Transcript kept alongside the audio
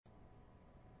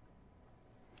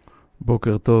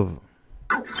בוקר טוב.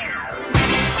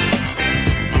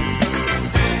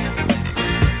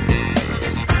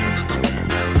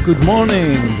 Good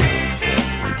morning.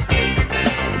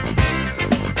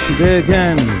 Today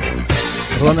again,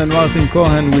 Ron and Martin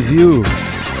Cohen with you,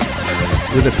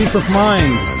 with a peace of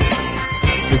mind,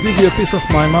 to give you a piece of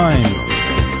my mind.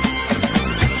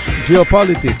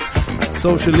 Geopolitics,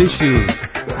 social issues,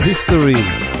 history,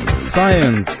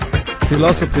 science,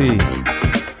 philosophy,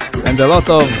 and a lot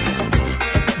of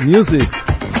music.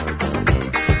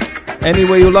 Any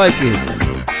way you like it.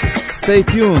 Stay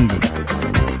tuned.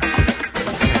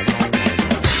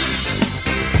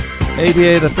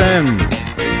 88 FM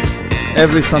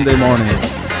every Sunday morning.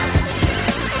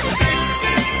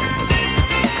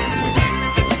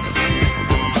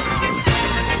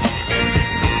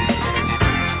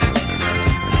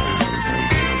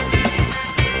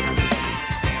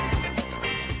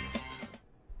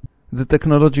 The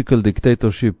technological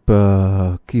dictatorship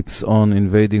keeps on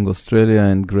invading Australia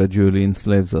and gradually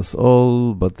enslaves us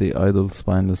all, but the idle,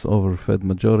 spineless, overfed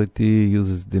majority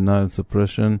uses denial,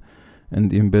 suppression, and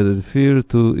embedded fear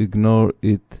to ignore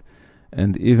it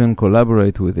and even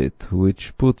collaborate with it, which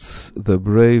puts the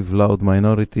brave, loud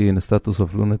minority in a status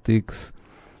of lunatics,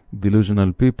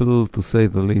 delusional people, to say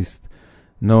the least.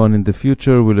 No one in the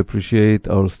future will appreciate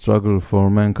our struggle for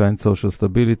mankind's social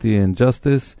stability and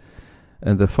justice,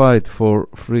 and the fight for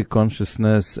free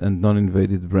consciousness and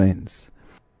non-invaded brains.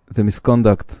 The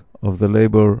misconduct of the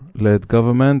Labour-led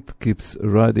government keeps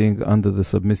riding under the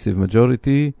submissive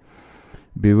majority.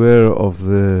 Beware of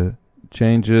the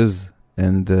changes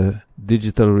and the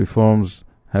digital reforms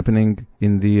happening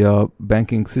in the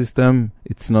banking system.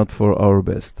 It's not for our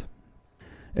best.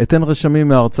 אתן רשמים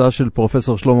מההרצאה של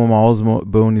פרופסור שלמה מעוז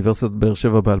באוניברסיטת באר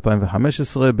שבע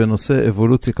ב-2015 בנושא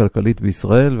אבולוציה כלכלית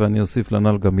בישראל, ואני אוסיף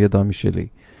לנ"ל גם ידע משלי.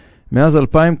 מאז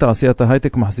 2000 תעשיית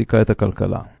ההייטק מחזיקה את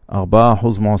הכלכלה. 4%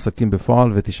 מועסקים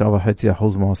בפועל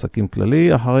ו9.5% מועסקים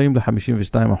כללי, אחראים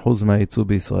ל-52% מהייצוא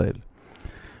בישראל.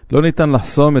 לא ניתן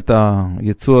לחסום את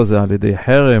הייצוא הזה על ידי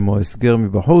חרם או הסגר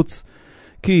מבחוץ,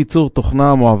 כי ייצור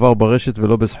תוכנה מועבר ברשת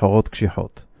ולא בסחורות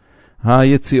קשיחות.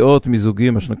 היציאות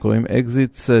מזוגים, מה שנקראים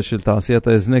אקזיטס, של תעשיית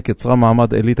ההזנק יצרה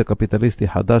מעמד אליטה קפיטליסטי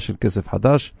חדש של כסף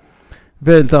חדש,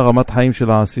 והעלתה רמת חיים של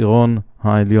העשירון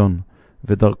העליון,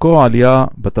 ודרכו עלייה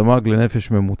בתמ"ג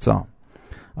לנפש ממוצע.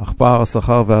 אך פער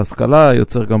השכר וההשכלה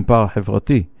יוצר גם פער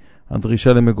חברתי.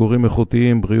 הדרישה למגורים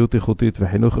איכותיים, בריאות איכותית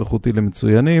וחינוך איכותי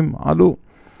למצוינים עלו.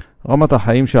 רמת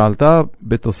החיים שעלתה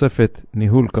בתוספת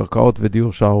ניהול קרקעות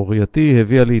ודיור שערורייתי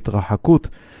הביאה להתרחקות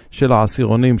של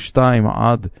העשירונים 2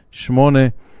 עד 8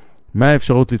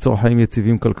 מהאפשרות ליצור חיים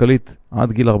יציבים כלכלית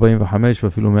עד גיל 45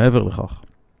 ואפילו מעבר לכך.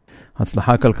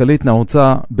 הצלחה כלכלית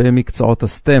נעוצה במקצועות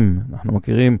הסטם. אנחנו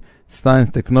מכירים Science,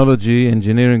 Technology,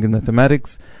 Engineering and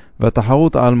Mathematics,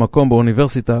 והתחרות על מקום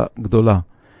באוניברסיטה גדולה.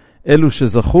 אלו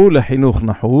שזכו לחינוך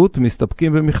נחות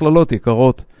מסתפקים במכללות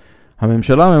יקרות.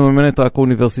 הממשלה מממנת רק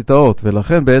אוניברסיטאות,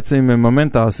 ולכן בעצם מממן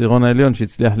את העשירון העליון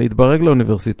שהצליח להתברג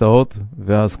לאוניברסיטאות,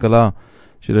 וההשכלה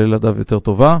של ילדיו יותר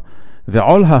טובה,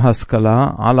 ועול ההשכלה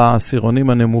על העשירונים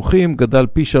הנמוכים גדל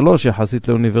פי 3 יחסית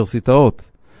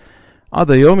לאוניברסיטאות.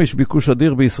 עד היום יש ביקוש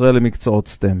אדיר בישראל למקצועות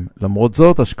סטם. למרות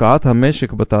זאת, השקעת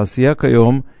המשק בתעשייה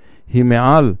כיום היא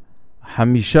מעל 5%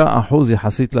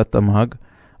 יחסית לתמ"ג,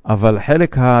 אבל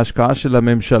חלק ההשקעה של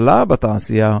הממשלה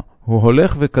בתעשייה הוא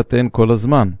הולך וקטן כל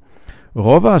הזמן.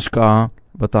 רוב ההשקעה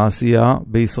בתעשייה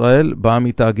בישראל באה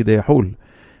מתאגידי חול.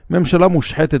 ממשלה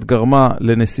מושחתת גרמה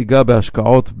לנסיגה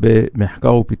בהשקעות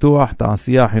במחקר ופיתוח,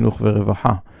 תעשייה, חינוך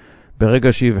ורווחה.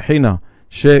 ברגע שהבחינה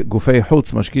שגופי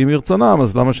חוץ משקיעים מרצונם,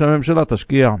 אז למה שהממשלה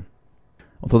תשקיע?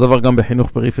 אותו דבר גם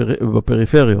בחינוך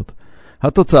בפריפריות.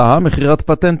 התוצאה, מחירת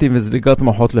פטנטים וזליגת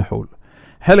מוחות לחול.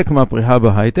 חלק מהפריחה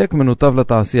בהייטק מנותב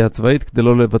לתעשייה הצבאית כדי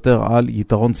לא לוותר על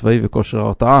יתרון צבאי וכושר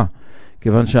הרתעה.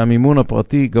 כיוון שהמימון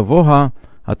הפרטי גבוה,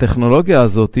 הטכנולוגיה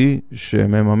הזאת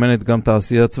שמממנת גם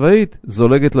תעשייה צבאית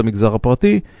זולגת למגזר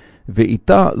הפרטי,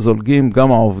 ואיתה זולגים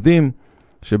גם העובדים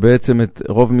שבעצם את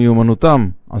רוב מיומנותם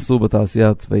עשו בתעשייה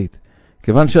הצבאית.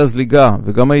 כיוון שהזליגה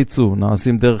וגם הייצוא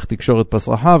נעשים דרך תקשורת פס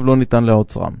רחב, לא ניתן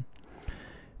לעוצרם.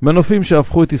 מנופים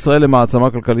שהפכו את ישראל למעצמה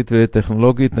כלכלית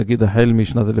וטכנולוגית, נגיד החל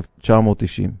משנת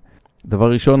 1990.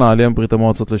 דבר ראשון, העלייה מברית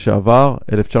המועצות לשעבר,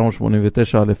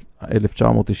 1989-1996,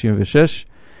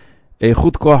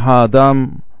 איכות כוח האדם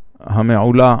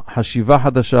המעולה, חשיבה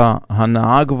חדשה,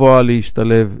 הנאה גבוהה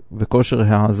להשתלב וכושר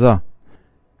העזה.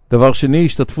 דבר שני,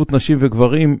 השתתפות נשים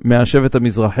וגברים מהשבט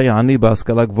המזרחי העני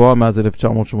בהשכלה גבוהה מאז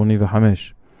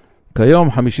 1985. כיום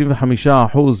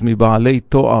 55% מבעלי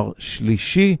תואר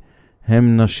שלישי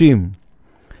הם נשים.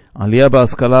 עלייה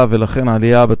בהשכלה ולכן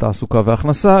עלייה בתעסוקה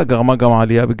והכנסה גרמה גם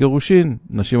עלייה בגירושין.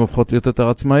 נשים הופכות להיות יותר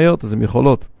עצמאיות, אז הן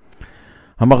יכולות.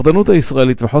 המרדנות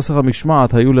הישראלית וחוסר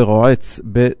המשמעת היו לרועץ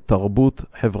בתרבות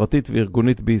חברתית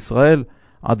וארגונית בישראל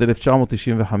עד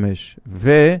 1995,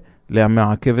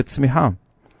 ולמעכבת צמיחה.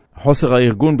 חוסר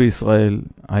הארגון בישראל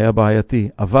היה בעייתי,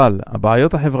 אבל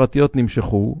הבעיות החברתיות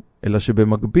נמשכו, אלא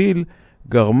שבמקביל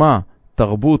גרמה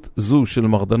תרבות זו של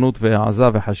מרדנות והעזה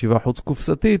וחשיבה חוץ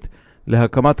קופסתית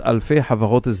להקמת אלפי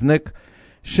חברות הזנק,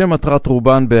 שמטרת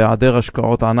רובן בהיעדר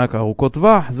השקעות ענק ארוכות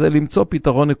טווח זה למצוא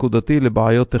פתרון נקודתי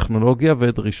לבעיות טכנולוגיה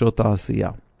ודרישות העשייה.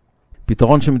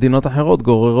 פתרון שמדינות אחרות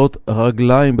גוררות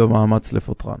רגליים במאמץ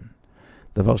לפותרן.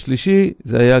 דבר שלישי,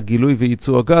 זה היה גילוי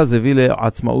וייצוא הגז, הביא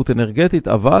לעצמאות אנרגטית,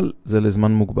 אבל זה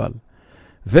לזמן מוגבל.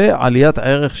 ועליית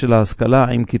ערך של ההשכלה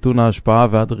עם קיטון ההשפעה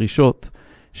והדרישות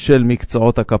של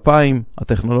מקצועות הכפיים,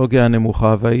 הטכנולוגיה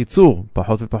הנמוכה והייצור,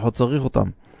 פחות ופחות צריך אותם.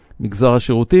 מגזר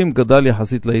השירותים גדל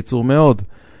יחסית לייצור מאוד.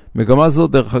 מגמה זו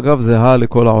דרך אגב זהה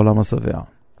לכל העולם השבע.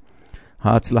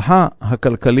 ההצלחה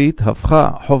הכלכלית הפכה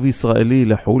חוב ישראלי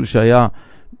לחול שהיה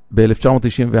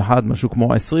ב-1991 משהו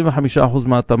כמו 25%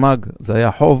 מהתמ"ג, זה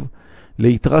היה חוב,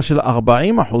 ליתרה של 40%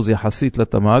 יחסית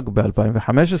לתמ"ג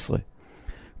ב-2015.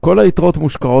 כל היתרות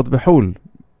מושקעות בחול,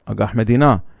 אג"ח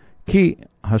מדינה, כי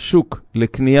השוק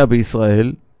לקנייה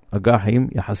בישראל, אג"חים,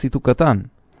 יחסית הוא קטן.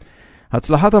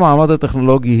 הצלחת המעמד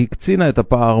הטכנולוגי הקצינה את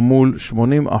הפער מול 80%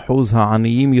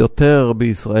 העניים יותר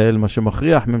בישראל, מה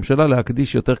שמכריח ממשלה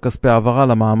להקדיש יותר כספי העברה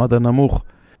למעמד הנמוך,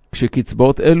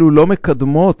 כשקצבאות אלו לא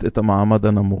מקדמות את המעמד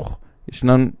הנמוך.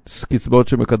 ישנן קצבאות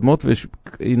שמקדמות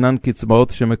וישנן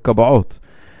קצבאות שמקבעות.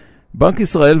 בנק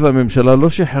ישראל והממשלה לא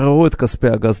שחררו את כספי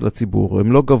הגז לציבור,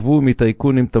 הם לא גבו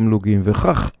מטייקונים תמלוגים,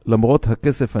 וכך, למרות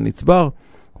הכסף הנצבר,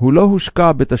 הוא לא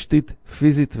הושקע בתשתית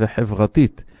פיזית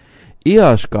וחברתית. אי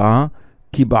ההשקעה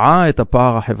קיבעה את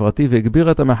הפער החברתי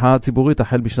והגבירה את המחאה הציבורית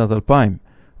החל בשנת 2000.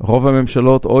 רוב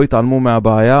הממשלות או התעלמו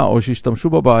מהבעיה או שהשתמשו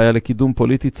בבעיה לקידום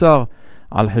פוליטי צר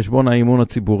על חשבון האימון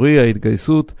הציבורי,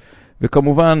 ההתגייסות,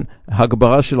 וכמובן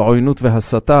הגברה של עוינות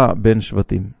והסתה בין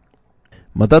שבטים.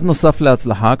 מדד נוסף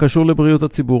להצלחה קשור לבריאות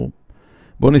הציבור.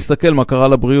 בואו נסתכל מה קרה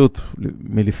לבריאות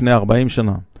מלפני 40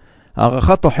 שנה.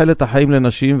 הערכת תוחלת החיים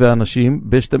לנשים ואנשים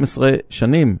ב-12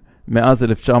 שנים מאז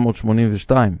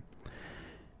 1982.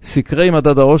 סקרי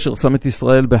מדד העושר שם את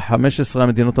ישראל ב-15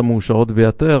 המדינות המאושרות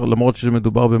ביותר, למרות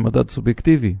שמדובר במדד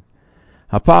סובייקטיבי.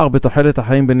 הפער בתוחלת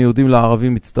החיים בין יהודים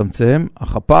לערבים מצטמצם,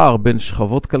 אך הפער בין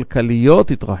שכבות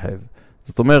כלכליות התרחב.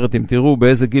 זאת אומרת, אם תראו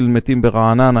באיזה גיל מתים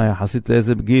ברעננה יחסית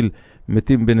לאיזה גיל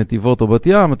מתים בנתיבות או בת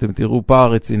ים, אתם תראו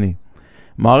פער רציני.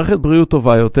 מערכת בריאות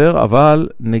טובה יותר, אבל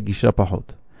נגישה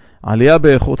פחות. עלייה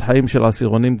באיכות חיים של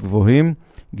עשירונים גבוהים,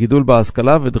 גידול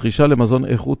בהשכלה ודרישה למזון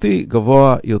איכותי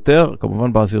גבוה יותר,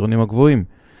 כמובן בעשירונים הגבוהים.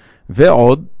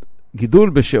 ועוד, גידול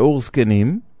בשיעור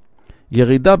זקנים,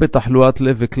 ירידה בתחלואת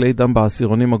לב וכלי דם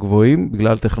בעשירונים הגבוהים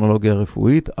בגלל טכנולוגיה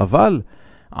רפואית, אבל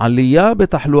עלייה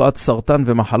בתחלואת סרטן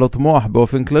ומחלות מוח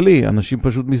באופן כללי, אנשים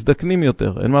פשוט מזדקנים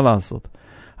יותר, אין מה לעשות.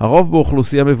 הרוב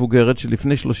באוכלוסייה מבוגרת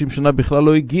שלפני 30 שנה בכלל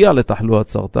לא הגיעה לתחלואת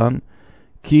סרטן,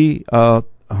 כי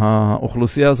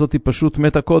האוכלוסייה הזאת היא פשוט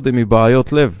מתה קודם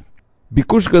מבעיות לב.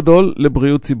 ביקוש גדול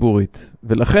לבריאות ציבורית,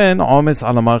 ולכן עומס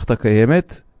על המערכת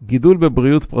הקיימת, גידול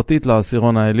בבריאות פרטית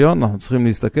לעשירון העליון, אנחנו צריכים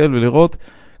להסתכל ולראות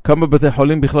כמה בתי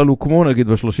חולים בכלל הוקמו נגיד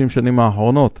ב-30 שנים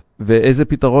האחרונות, ואיזה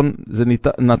פתרון זה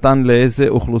נתן לאיזה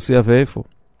אוכלוסייה ואיפה.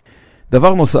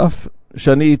 דבר נוסף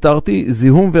שאני איתרתי,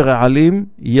 זיהום ורעלים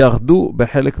ירדו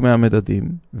בחלק מהמדדים,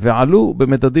 ועלו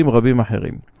במדדים רבים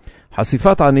אחרים.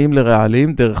 חשיפת עניים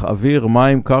לרעלים דרך אוויר,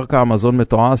 מים, קרקע, מזון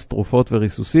מתועש, תרופות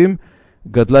וריסוסים,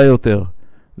 גדלה יותר.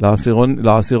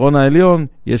 לעשירון העליון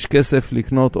יש כסף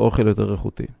לקנות אוכל יותר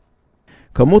איכותי.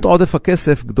 כמות עודף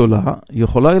הכסף גדולה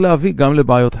יכולה להביא גם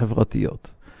לבעיות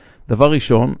חברתיות. דבר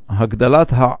ראשון,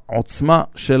 הגדלת העוצמה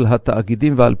של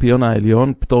התאגידים והאלפיון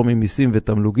העליון, פטור ממיסים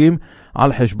ותמלוגים,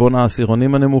 על חשבון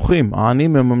העשירונים הנמוכים.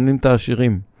 העניים מממנים את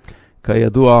העשירים,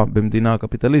 כידוע במדינה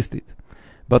הקפיטליסטית.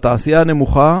 בתעשייה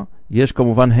הנמוכה יש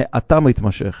כמובן האטה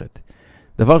מתמשכת.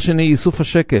 דבר שני, איסוף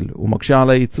השקל, הוא מקשה על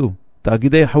הייצוא.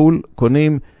 תאגידי חול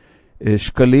קונים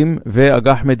שקלים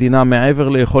ואג"ח מדינה מעבר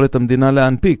ליכולת המדינה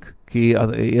להנפיק, כי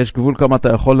יש גבול כמה אתה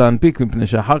יכול להנפיק, מפני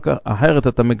שאחרת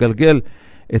אתה מגלגל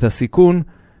את הסיכון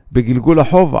בגלגול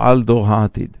החוב על דור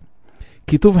העתיד.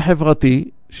 כיתוב חברתי,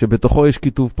 שבתוכו יש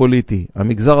כיתוב פוליטי.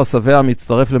 המגזר השבע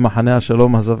מצטרף למחנה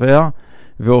השלום השבע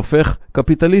והופך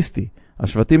קפיטליסטי.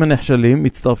 השבטים הנחשלים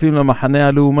מצטרפים למחנה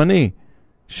הלאומני,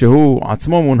 שהוא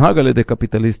עצמו מונהג על ידי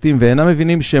קפיטליסטים, ואינם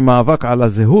מבינים שמאבק על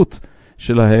הזהות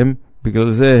שלהם,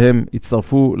 בגלל זה הם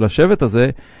הצטרפו לשבט הזה,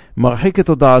 מרחיק את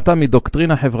הודעתם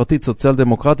מדוקטרינה חברתית סוציאל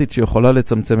דמוקרטית שיכולה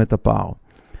לצמצם את הפער.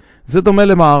 זה דומה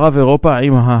למערב אירופה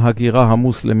עם ההגירה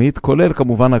המוסלמית, כולל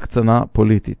כמובן הקצנה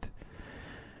פוליטית.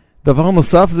 דבר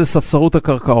נוסף זה ספסרות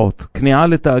הקרקעות. כניעה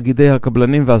לתאגידי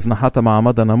הקבלנים והזנחת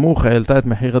המעמד הנמוך העלתה את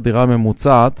מחיר הדירה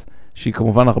הממוצעת, שהיא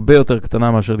כמובן הרבה יותר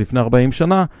קטנה מאשר לפני 40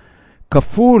 שנה,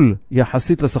 כפול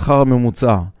יחסית לשכר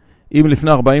הממוצע. אם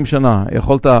לפני 40 שנה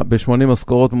יכולת ב-80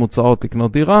 משכורות ממוצעות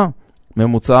לקנות דירה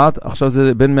ממוצעת, עכשיו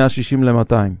זה בין 160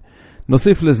 ל-200.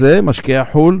 נוסיף לזה משקיעי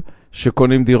חול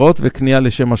שקונים דירות וקנייה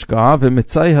לשם השקעה,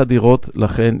 ומצאי הדירות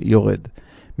לכן יורד.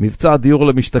 מבצע דיור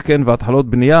למשתכן והתחלות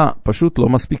בנייה פשוט לא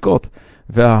מספיקות,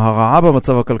 וההרעה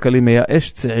במצב הכלכלי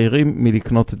מייאש צעירים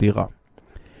מלקנות דירה.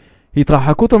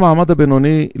 התרחקות המעמד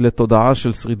הבינוני לתודעה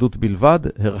של שרידות בלבד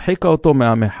הרחיקה אותו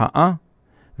מהמחאה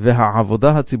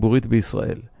והעבודה הציבורית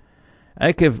בישראל.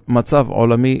 עקב מצב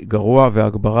עולמי גרוע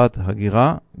והגברת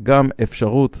הגירה, גם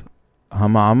אפשרות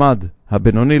המעמד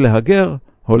הבינוני להגר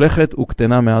הולכת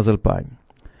וקטנה מאז 2000.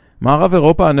 מערב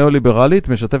אירופה הנאו-ליברלית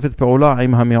משתפת פעולה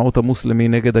עם המיעוט המוסלמי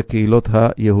נגד הקהילות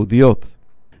היהודיות.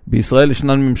 בישראל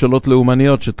ישנן ממשלות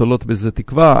לאומניות שתולות בזה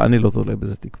תקווה, אני לא תולה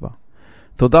בזה תקווה.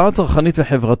 תודעה צרכנית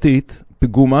וחברתית,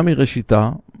 פגומה מראשיתה,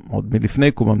 עוד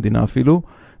מלפני קום המדינה אפילו,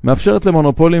 מאפשרת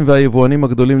למונופולים והיבואנים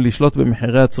הגדולים לשלוט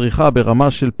במחירי הצריכה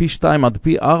ברמה של פי 2 עד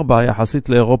פי 4 יחסית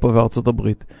לאירופה וארצות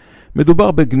הברית.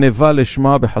 מדובר בגניבה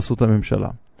לשמה בחסות הממשלה.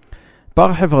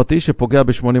 פער חברתי שפוגע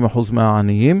ב-80%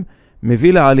 מהעניים,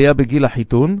 מביא לעלייה בגיל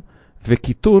החיתון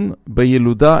וקיטון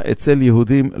בילודה אצל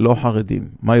יהודים לא חרדים.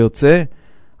 מה יוצא?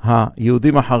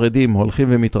 היהודים החרדים הולכים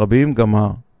ומתרבים, גם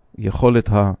היכולת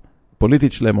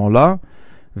הפוליטית שלהם עולה,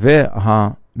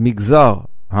 והמגזר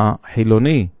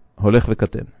החילוני הולך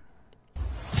וקטן.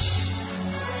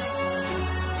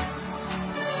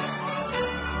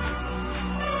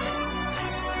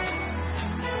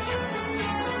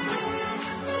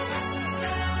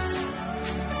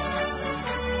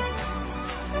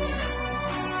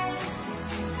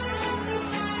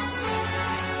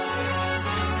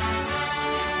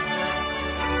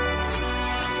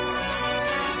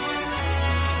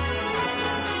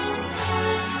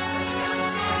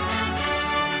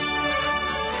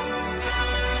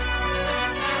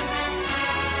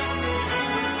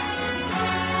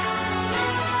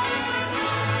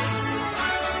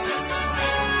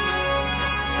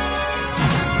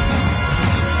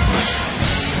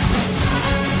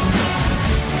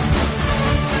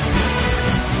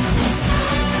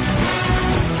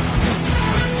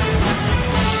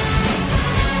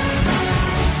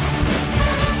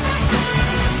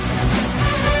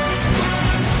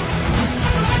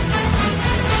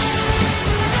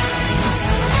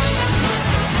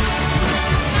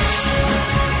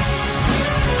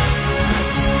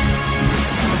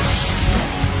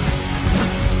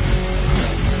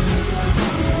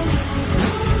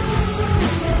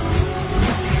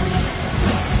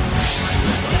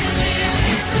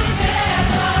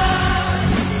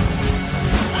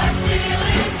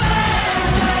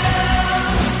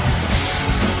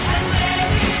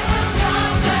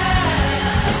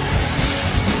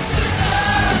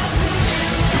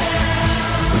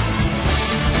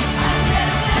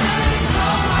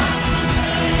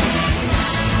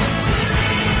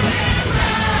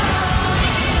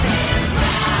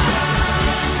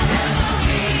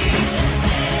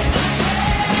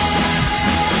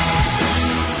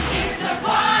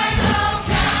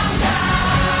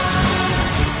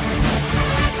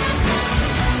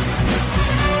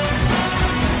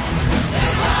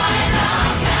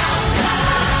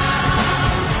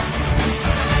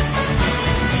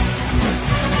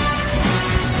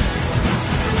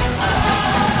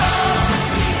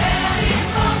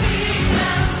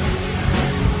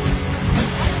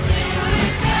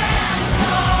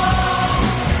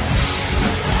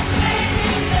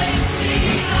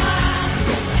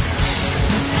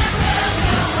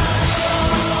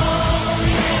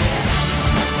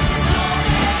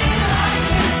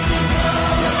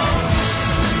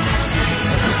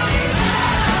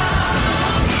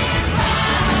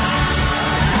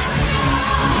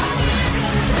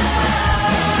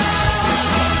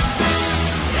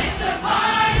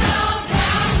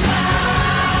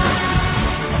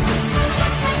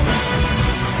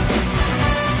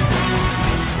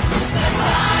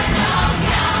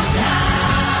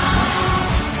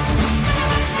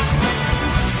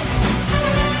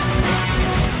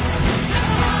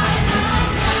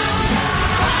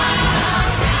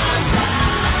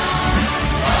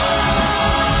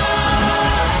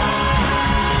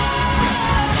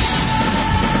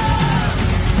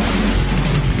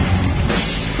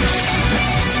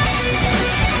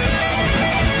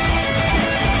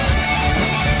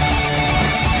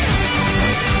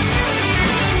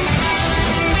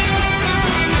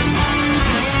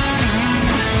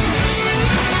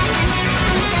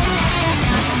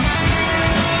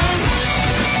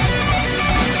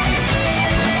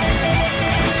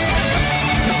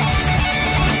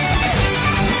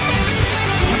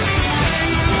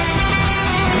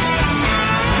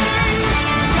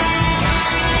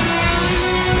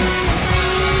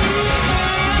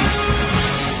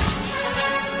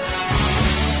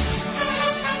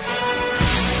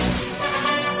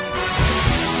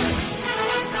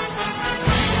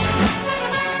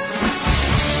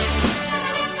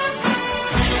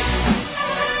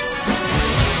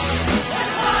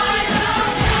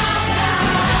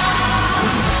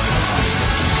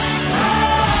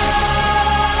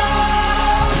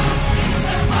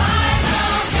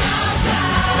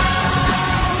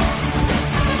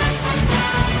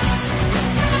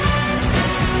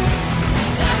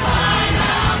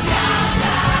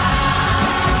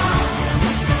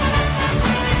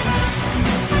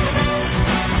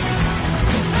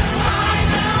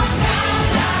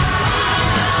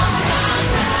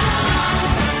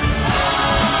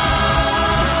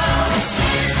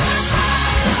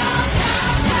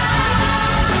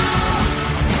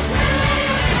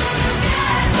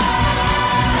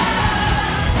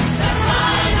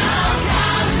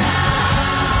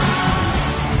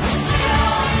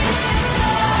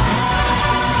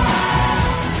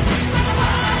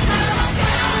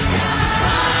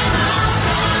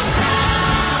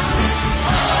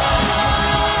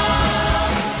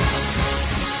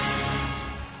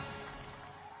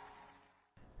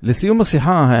 לסיום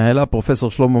השיחה העלה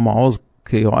פרופסור שלמה מעוז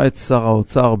כיועץ שר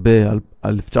האוצר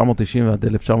ב-1990 ועד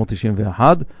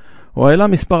 1991, הוא העלה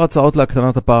מספר הצעות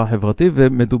להקטנת הפער החברתי,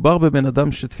 ומדובר בבן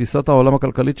אדם שתפיסת העולם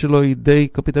הכלכלית שלו היא די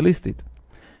קפיטליסטית.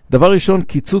 דבר ראשון,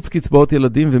 קיצוץ קצבאות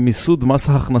ילדים ומיסוד מס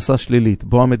הכנסה שלילית,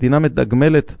 בו המדינה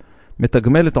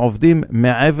מתגמלת עובדים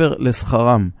מעבר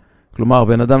לשכרם. כלומר,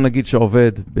 בן אדם נגיד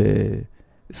שעובד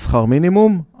בשכר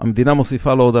מינימום, המדינה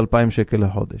מוסיפה לו עוד 2,000 שקל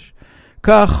לחודש.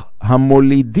 כך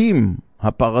המולידים,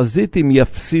 הפרזיטים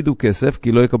יפסידו כסף,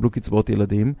 כי לא יקבלו קצבאות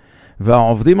ילדים,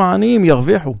 והעובדים העניים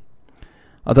ירוויחו.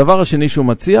 הדבר השני שהוא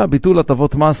מציע, ביטול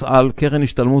הטבות מס על קרן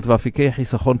השתלמות ואפיקי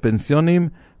חיסכון פנסיונים,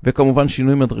 וכמובן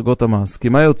שינוי מדרגות המס. כי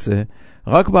מה יוצא?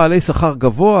 רק בעלי שכר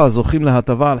גבוה זוכים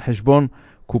להטבה על חשבון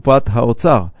קופת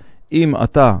האוצר. אם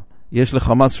יש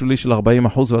לך מס שולי של 40%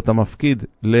 ואתה מפקיד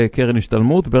לקרן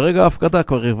השתלמות, ברגע ההפקדה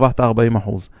כבר הרווחת 40%.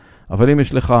 אבל אם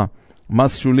יש לך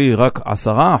מס שולי רק 10%,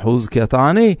 כי אתה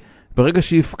עני, ברגע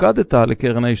שהפקדת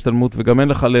לקרן ההשתלמות וגם אין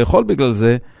לך לאכול בגלל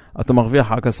זה, אתה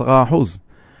מרוויח רק 10%.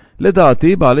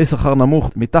 לדעתי, בעלי שכר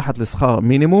נמוך מתחת לשכר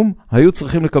מינימום, היו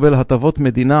צריכים לקבל הטבות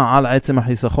מדינה על עצם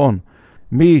החיסכון.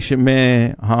 מי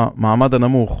שמהמעמד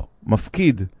הנמוך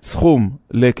מפקיד סכום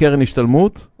לקרן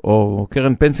השתלמות, או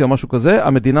קרן פנסיה או משהו כזה,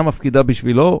 המדינה מפקידה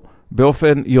בשבילו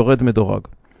באופן יורד מדורג.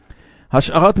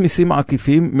 השארת מיסים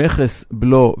עקיפים, מכס,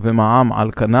 בלו ומע"מ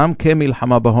על קנם,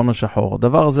 כמלחמה בהון השחור.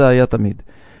 דבר זה היה תמיד.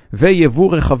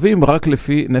 ויבוא רכבים רק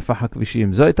לפי נפח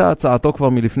הכבישים. זו הייתה הצעתו כבר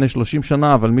מלפני 30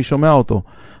 שנה, אבל מי שומע אותו?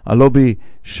 הלובי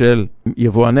של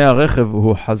יבואני הרכב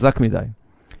הוא חזק מדי.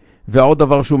 ועוד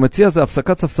דבר שהוא מציע זה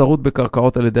הפסקת ספסרות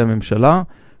בקרקעות על ידי הממשלה,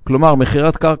 כלומר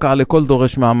מחירת קרקע לכל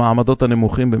דורש מהמעמדות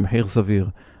הנמוכים במחיר סביר.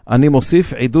 אני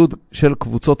מוסיף עידוד של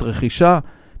קבוצות רכישה,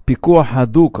 פיקוח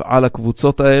הדוק על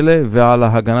הקבוצות האלה ועל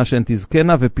ההגנה שהן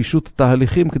תזכנה, ופישוט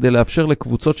תהליכים כדי לאפשר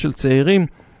לקבוצות של צעירים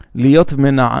להיות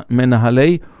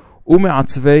מנהלי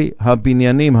ומעצבי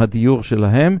הבניינים הדיור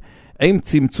שלהם, עם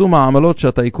צמצום העמלות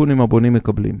שהטייקונים הבונים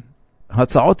מקבלים.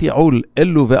 הצעות ייעול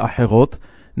אלו ואחרות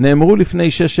נאמרו לפני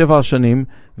 6-7 שנים,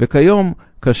 וכיום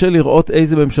קשה לראות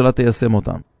איזה ממשלה תיישם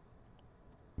אותם.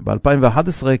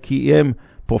 ב-2011 קיים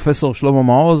פרופסור שלמה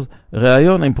מעוז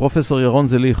ראיון עם פרופסור ירון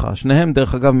זליכה. שניהם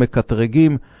דרך אגב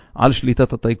מקטרגים על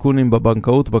שליטת הטייקונים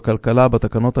בבנקאות, בכלכלה,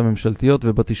 בתקנות הממשלתיות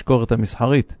ובתשקורת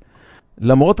המסחרית.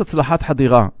 למרות הצלחת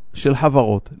חדירה של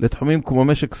חברות לתחומים כמו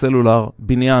משק סלולר,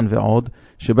 בניין ועוד,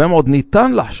 שבהם עוד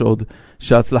ניתן לחשוד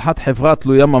שהצלחת חברה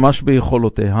תלויה ממש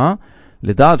ביכולותיה,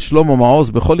 לדעת שלמה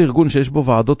מעוז בכל ארגון שיש בו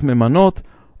ועדות ממנות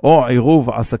או עירוב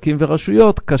עסקים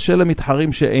ורשויות, קשה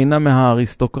למתחרים שאינם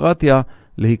מהאריסטוקרטיה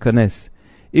להיכנס.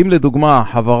 אם לדוגמה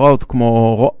חברות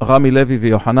כמו רמי לוי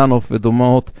ויוחננוף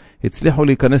ודומות הצליחו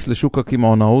להיכנס לשוק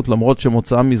הקמעונאות למרות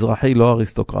שמוצאם מזרחי לא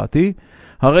אריסטוקרטי,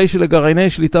 הרי שלגרעיני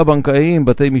שליטה בנקאיים,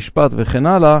 בתי משפט וכן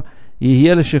הלאה,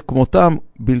 יהיה לשכמותם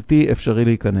בלתי אפשרי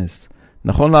להיכנס.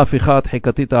 נכון להפיכה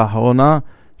הדחיקתית האחרונה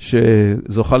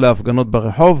שזוכה להפגנות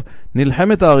ברחוב,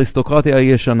 נלחמת האריסטוקרטיה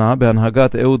הישנה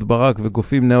בהנהגת אהוד ברק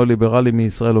וגופים ניאו-ליברליים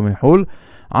מישראל ומחול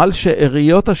על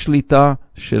שאריות השליטה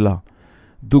שלה.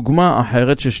 דוגמה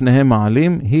אחרת ששניהם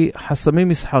מעלים היא חסמים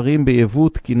מסחריים ביבוא,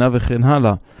 תקינה וכן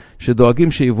הלאה,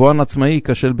 שדואגים שיבואן עצמאי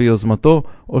ייכשל ביוזמתו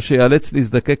או שיאלץ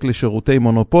להזדקק לשירותי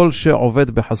מונופול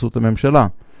שעובד בחסות הממשלה.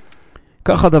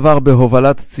 כך הדבר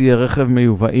בהובלת ציי רכב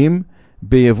מיובאים,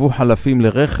 ביבוא חלפים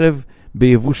לרכב,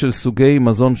 ביבוא של סוגי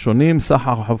מזון שונים,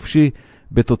 סחר חופשי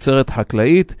בתוצרת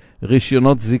חקלאית,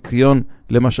 רישיונות זיכיון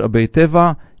למשאבי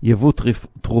טבע, יבוא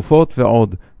תרופות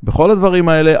ועוד. בכל הדברים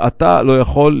האלה אתה לא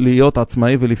יכול להיות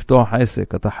עצמאי ולפתוח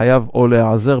עסק. אתה חייב או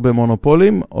להיעזר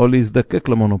במונופולים או להזדקק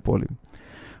למונופולים.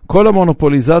 כל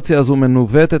המונופוליזציה הזו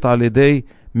מנווטת על ידי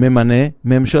ממנה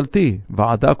ממשלתי,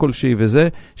 ועדה כלשהי וזה,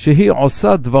 שהיא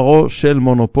עושה דברו של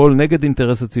מונופול נגד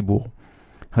אינטרס הציבור.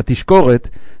 התשקורת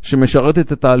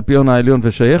שמשרתת את האלפיון העליון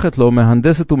ושייכת לו,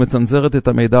 מהנדסת ומצנזרת את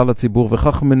המידע לציבור,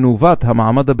 וכך מנווט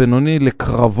המעמד הבינוני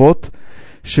לקרבות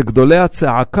שגדולי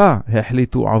הצעקה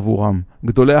החליטו עבורם,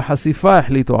 גדולי החשיפה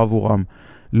החליטו עבורם,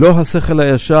 לא השכל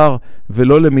הישר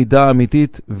ולא למידה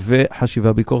אמיתית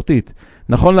וחשיבה ביקורתית.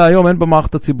 נכון להיום אין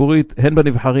במערכת הציבורית, הן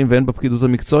בנבחרים והן בפקידות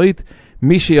המקצועית,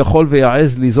 מי שיכול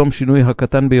ויעז ליזום שינוי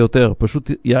הקטן ביותר,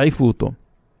 פשוט יעיפו אותו.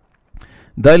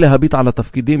 די להביט על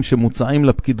התפקידים שמוצעים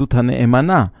לפקידות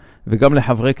הנאמנה, וגם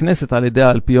לחברי כנסת על ידי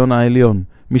האלפיון העליון.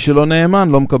 מי שלא נאמן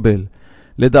לא מקבל.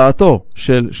 לדעתו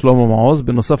של שלמה מעוז,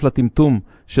 בנוסף לטמטום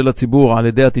של הציבור על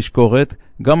ידי התשקורת,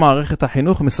 גם מערכת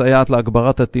החינוך מסייעת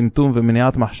להגברת הטמטום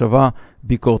ומניעת מחשבה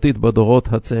ביקורתית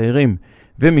בדורות הצעירים.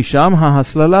 ומשם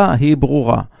ההסללה היא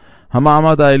ברורה.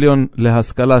 המעמד העליון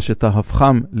להשכלה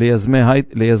שתהפכם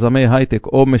ליזמי הייטק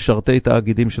או משרתי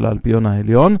תאגידים של האלפיון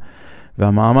העליון,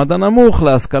 והמעמד הנמוך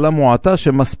להשכלה מועטה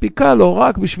שמספיקה לו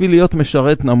רק בשביל להיות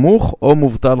משרת נמוך או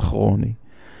מובטל כרוני.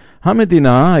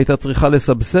 המדינה הייתה צריכה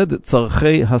לסבסד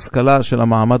צרכי השכלה של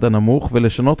המעמד הנמוך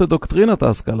ולשנות את דוקטרינת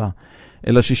ההשכלה,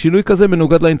 אלא ששינוי כזה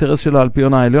מנוגד לאינטרס של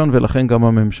האלפיון העליון ולכן גם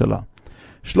הממשלה.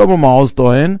 שלמה מעוז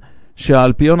טוען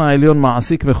שהאלפיון העליון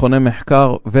מעסיק מכוני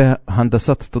מחקר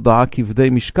והנדסת תודעה כבדי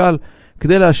משקל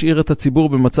כדי להשאיר את הציבור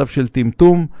במצב של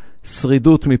טמטום,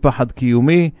 שרידות מפחד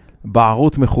קיומי,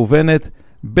 בערות מכוונת,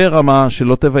 ברמה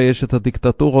שלא תבייש את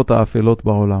הדיקטטורות האפלות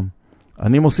בעולם.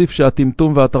 אני מוסיף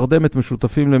שהטמטום והתרדמת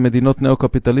משותפים למדינות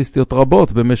נאו-קפיטליסטיות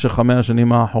רבות במשך 100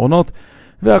 השנים האחרונות,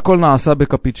 והכל נעשה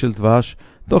בכפית של דבש,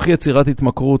 תוך יצירת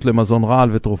התמכרות למזון רעל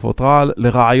ותרופות רעל,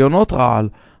 לרעיונות רעל,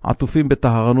 עטופים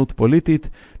בטהרנות פוליטית,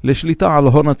 לשליטה על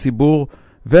הון הציבור,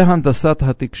 והנדסת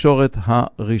התקשורת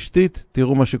הרשתית.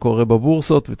 תראו מה שקורה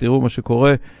בבורסות, ותראו מה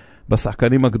שקורה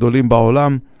בשחקנים הגדולים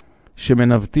בעולם,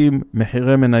 שמנווטים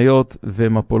מחירי מניות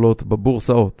ומפולות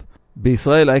בבורסאות.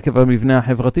 בישראל, עקב המבנה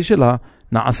החברתי שלה,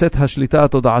 נעשית השליטה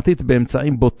התודעתית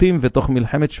באמצעים בוטים ותוך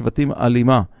מלחמת שבטים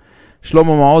אלימה.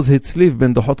 שלמה מעוז הצליב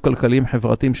בין דוחות כלכליים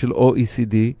חברתיים של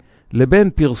OECD לבין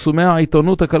פרסומי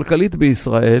העיתונות הכלכלית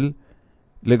בישראל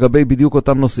לגבי בדיוק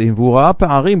אותם נושאים, והוא ראה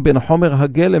פערים בין חומר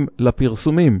הגלם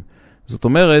לפרסומים. זאת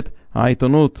אומרת,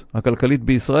 העיתונות הכלכלית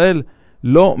בישראל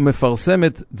לא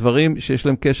מפרסמת דברים שיש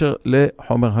להם קשר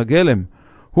לחומר הגלם.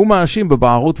 הוא מאשים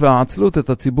בבערות והעצלות את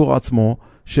הציבור עצמו,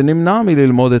 שנמנע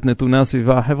מללמוד את נתוני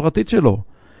הסביבה החברתית שלו.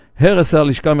 הרס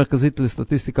הלשכה המרכזית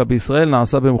לסטטיסטיקה בישראל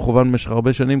נעשה במכוון במשך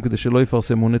הרבה שנים כדי שלא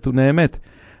יפרסמו נתוני אמת.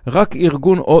 רק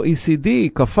ארגון OECD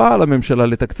כפה על הממשלה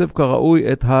לתקצב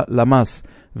כראוי את הלמ"ס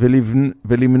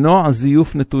ולמנוע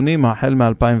זיוף נתונים החל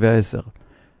מ-2010.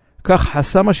 כך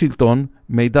חסם השלטון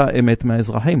מידע אמת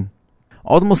מהאזרחים.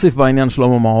 עוד מוסיף בעניין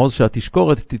שלמה מעוז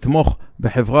שהתשקורת תתמוך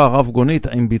בחברה רב-גונית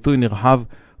עם ביטוי נרחב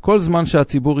כל זמן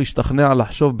שהציבור ישתכנע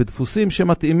לחשוב בדפוסים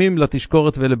שמתאימים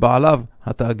לתשקורת ולבעליו,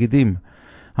 התאגידים.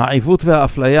 העיוות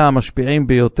והאפליה המשפיעים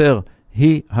ביותר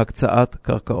היא הקצאת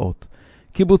קרקעות.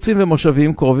 קיבוצים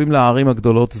ומושבים קרובים לערים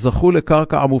הגדולות זכו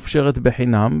לקרקע המופשרת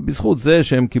בחינם, בזכות זה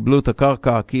שהם קיבלו את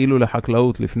הקרקע כאילו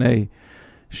לחקלאות לפני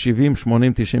 70,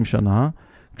 80, 90 שנה,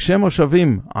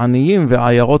 כשמושבים עניים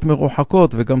ועיירות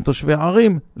מרוחקות וגם תושבי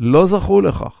ערים לא זכו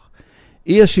לכך.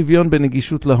 אי השוויון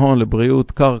בנגישות להון,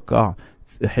 לבריאות, קרקע,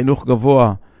 חינוך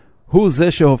גבוה, הוא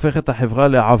זה שהופך את החברה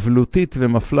לעבלותית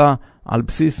ומפלה על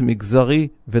בסיס מגזרי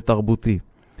ותרבותי.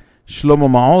 שלמה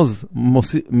מעוז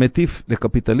מטיף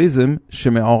לקפיטליזם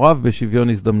שמעורב בשוויון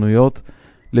הזדמנויות,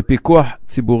 לפיקוח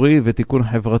ציבורי ותיקון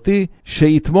חברתי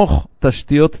שיתמוך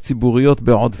תשתיות ציבוריות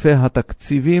בעודפי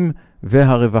התקציבים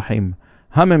והרווחים.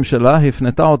 הממשלה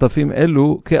הפנתה עודפים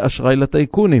אלו כאשראי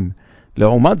לטייקונים.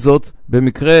 לעומת זאת,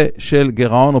 במקרה של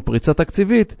גירעון או פריצה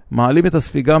תקציבית, מעלים את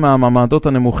הספיגה מהמעמדות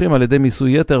הנמוכים על ידי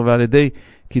מיסוי יתר ועל ידי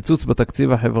קיצוץ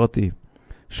בתקציב החברתי.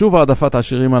 שוב העדפת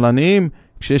העשירים על עניים,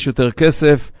 כשיש יותר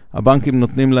כסף, הבנקים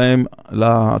נותנים להם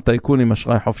לטייקונים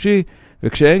אשראי חופשי,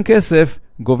 וכשאין כסף,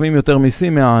 גובים יותר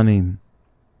מיסים מהעניים.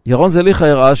 ירון זליכה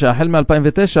הראה שהחל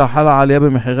מ-2009 חלה עלייה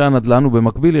במחירי הנדל"ן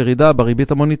ובמקביל ירידה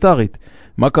בריבית המוניטרית.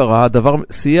 מה קרה? הדבר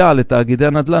סייע לתאגידי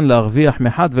הנדל"ן להרוויח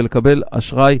מחד ולקבל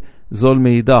אשראי זול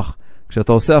מאידך.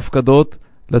 כשאתה עושה הפקדות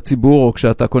לציבור או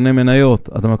כשאתה קונה מניות,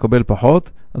 אתה מקבל פחות,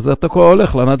 אז אתה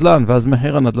הולך לנדל"ן ואז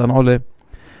מחיר הנדל"ן עולה.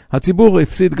 הציבור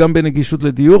הפסיד גם בנגישות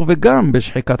לדיור וגם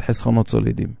בשחיקת חסכונות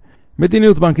סולידיים.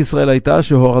 מדיניות בנק ישראל הייתה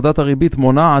שהורדת הריבית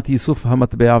מונעת ייסוף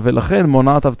המטבע ולכן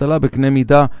מונעת אבטלה בקנה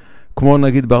מידה כמו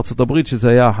נגיד בארצות הברית שזה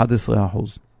היה 11%.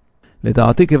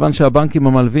 לדעתי כיוון שהבנקים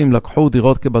המלווים לקחו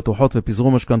דירות כבטוחות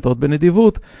ופיזרו משכנתאות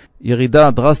בנדיבות,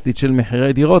 ירידה דרסטית של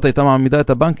מחירי דירות הייתה מעמידה את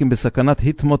הבנקים בסכנת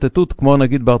התמוטטות כמו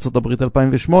נגיד בארצות הברית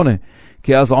 2008,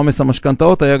 כי אז עומס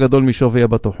המשכנתאות היה גדול משווי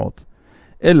הבטוחות.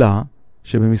 אלא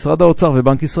שבמשרד האוצר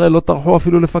ובנק ישראל לא טרחו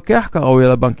אפילו לפקח כראוי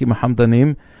על הבנקים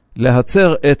החמדנים,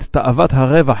 להצר את תאוות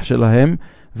הרווח שלהם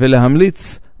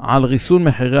ולהמליץ על ריסון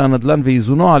מחירי הנדל"ן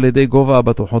ואיזונו על ידי גובה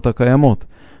הבטוחות הקיימות.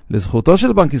 לזכותו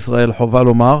של בנק ישראל חובה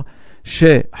לומר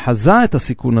שחזה את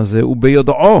הסיכון הזה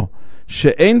וביודעו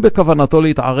שאין בכוונתו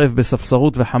להתערב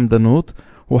בספסרות וחמדנות,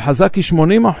 הוא חזה כי 80%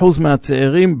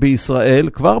 מהצעירים בישראל,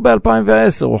 כבר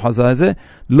ב-2010 הוא חזה את זה,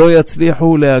 לא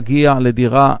יצליחו להגיע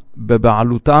לדירה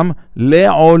בבעלותם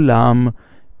לעולם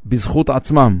בזכות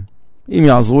עצמם. אם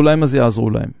יעזרו להם אז יעזרו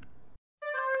להם.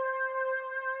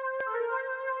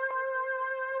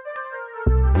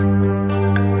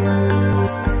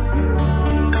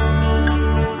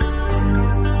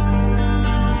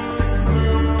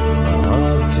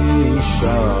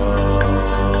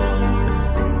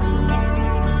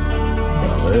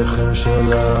 ברחם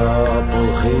שלה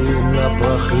פולחים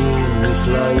לפרחים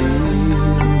נפלאים,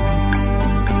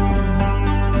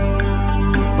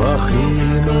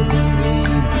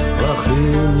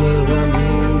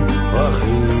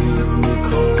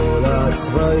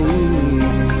 הצבעים.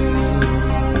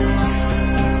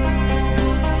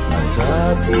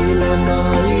 נתתי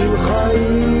למים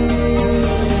חיים,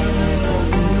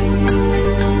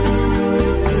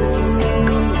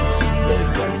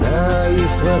 בגנה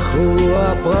יפרחו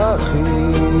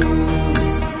הפרחים.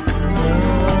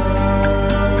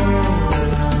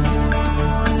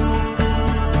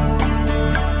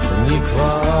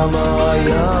 נקבע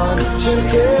מעיין של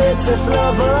קצף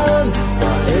לבן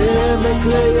בעמק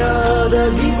ליד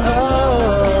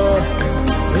הגבעה,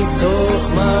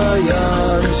 מתוך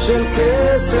מעיין של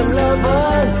קסם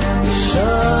לבן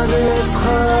אישה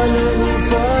נפחה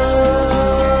לנפה.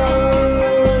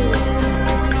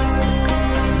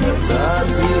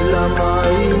 נתתי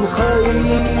למים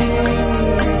חיים,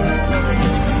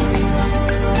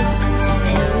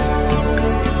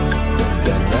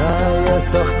 בגנה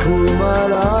ישחקו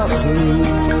מלאכים.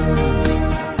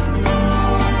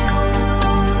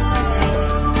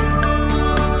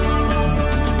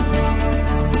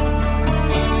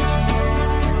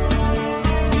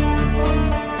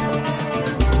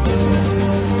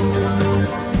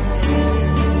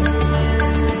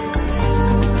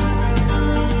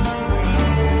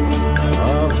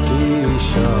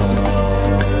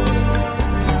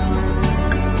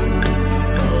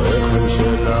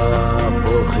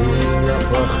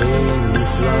 פרחים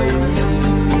נפלאים,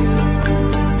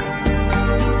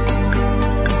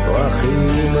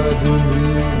 פרחים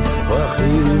אדומים,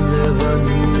 פרחים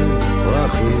לבנים,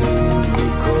 פרחים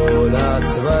מכל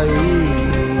הצבעים.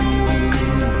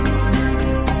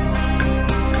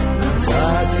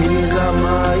 נתתי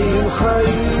למים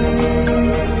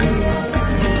חיים,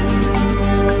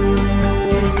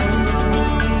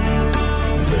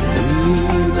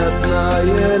 ולי נתנה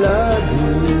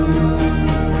ילדים.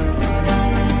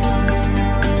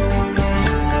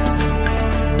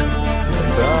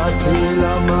 נתתי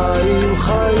למים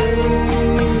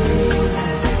חיים,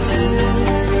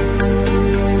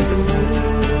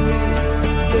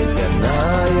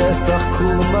 בגנה ישחקו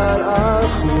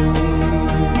מלאכים.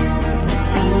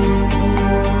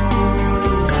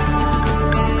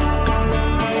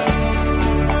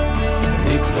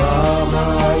 נקבע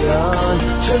מעיין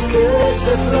של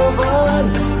קצף לבן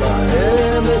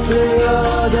בעמק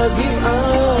ליד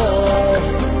הגבעה,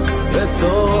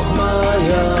 בתוך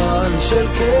מעיין של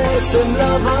קסם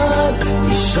לבן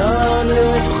אישה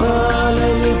נפחה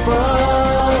לנפה.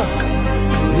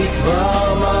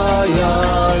 נקבע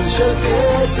מעיין של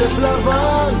קצף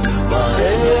לבן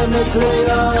בעמק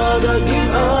ליד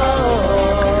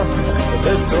הגבעה,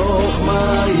 בתוך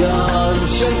מעיין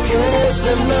של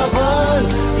קסם לבן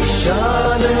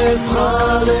אישה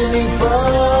נפחה לנפה.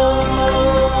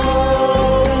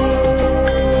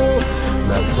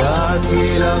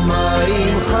 נתתי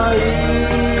למים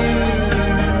חיים,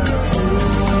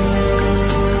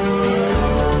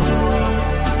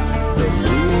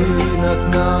 ולי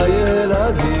נתנה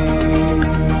ילדים.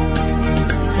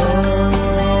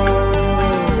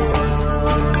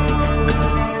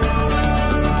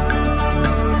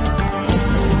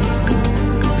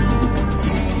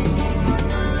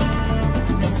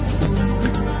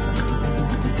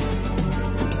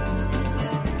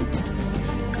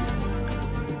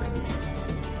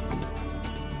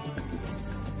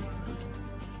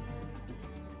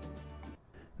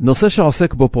 נושא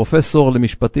שעוסק בו פרופסור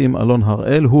למשפטים אלון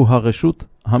הראל הוא הרשות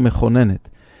המכוננת.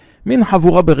 מין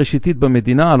חבורה בראשיתית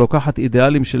במדינה הלוקחת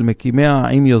אידיאלים של מקימיה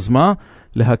עם יוזמה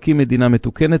להקים מדינה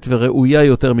מתוקנת וראויה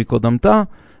יותר מקודמתה,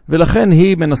 ולכן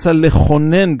היא מנסה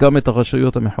לכונן גם את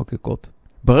הרשויות המחוקקות.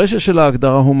 ברשת של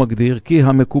ההגדרה הוא מגדיר כי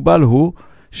המקובל הוא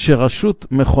שרשות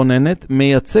מכוננת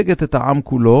מייצגת את העם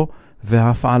כולו,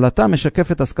 והפעלתה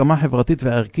משקפת הסכמה חברתית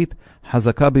וערכית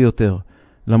חזקה ביותר.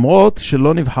 למרות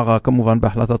שלא נבחרה כמובן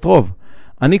בהחלטת רוב.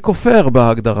 אני כופר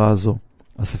בהגדרה הזו.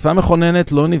 אספה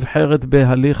מכוננת לא נבחרת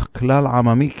בהליך כלל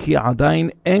עממי כי עדיין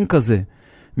אין כזה.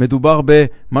 מדובר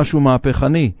במשהו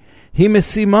מהפכני. היא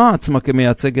משימה עצמה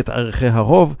כמייצגת ערכי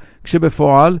הרוב,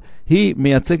 כשבפועל היא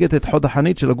מייצגת את חוד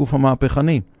החנית של הגוף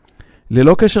המהפכני.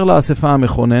 ללא קשר לאספה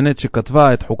המכוננת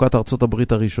שכתבה את חוקת ארצות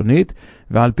הברית הראשונית,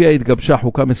 ועל פי התגבשה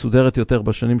חוקה מסודרת יותר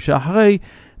בשנים שאחרי,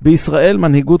 בישראל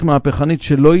מנהיגות מהפכנית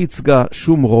שלא ייצגה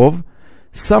שום רוב,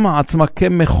 שמה עצמה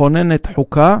כמכוננת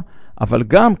חוקה, אבל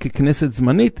גם ככנסת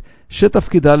זמנית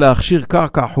שתפקידה להכשיר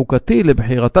קרקע חוקתי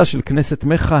לבחירתה של כנסת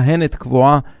מכהנת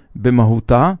קבועה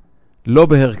במהותה, לא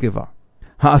בהרכבה.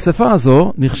 האספה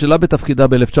הזו נכשלה בתפקידה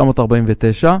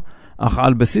ב-1949, אך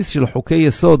על בסיס של חוקי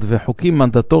יסוד וחוקים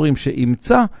מנדטוריים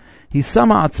שאימצה, היא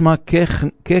שמה עצמה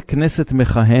ככנסת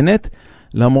מכהנת,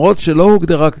 למרות שלא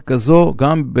הוגדרה ככזו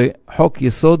גם בחוק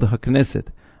יסוד הכנסת.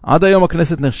 עד היום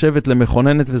הכנסת נחשבת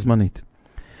למכוננת וזמנית.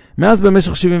 מאז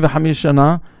במשך 75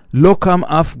 שנה לא קם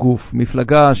אף גוף,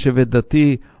 מפלגה, שבט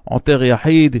דתי, עותר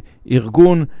יחיד,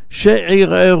 ארגון,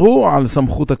 שערערו על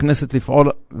סמכות הכנסת לפעול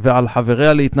ועל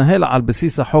חבריה להתנהל על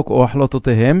בסיס החוק או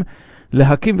החלטותיהם,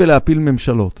 להקים ולהפיל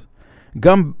ממשלות.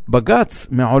 גם בג"ץ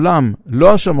מעולם,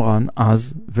 לא השמרן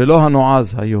אז ולא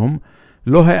הנועז היום,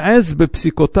 לא העז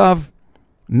בפסיקותיו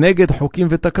נגד חוקים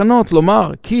ותקנות,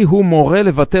 לומר כי הוא מורה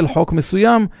לבטל חוק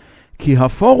מסוים, כי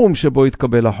הפורום שבו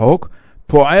התקבל החוק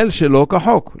פועל שלא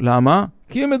כחוק. למה?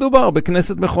 כי מדובר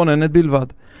בכנסת מכוננת בלבד.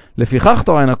 לפיכך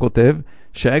טוען הכותב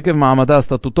שעקב מעמדה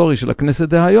הסטטוטורי של הכנסת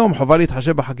דהיום חובה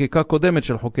להתחשב בחקיקה קודמת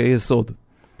של חוקי יסוד.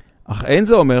 אך אין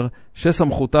זה אומר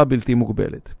שסמכותה בלתי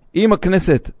מוגבלת. אם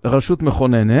הכנסת רשות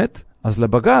מכוננת, אז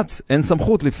לבג"ץ אין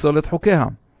סמכות לפסול את חוקיה.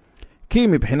 כי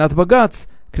מבחינת בג"ץ,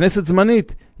 כנסת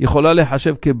זמנית יכולה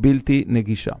להיחשב כבלתי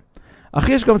נגישה. אך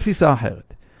יש גם תפיסה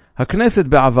אחרת. הכנסת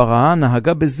בעברה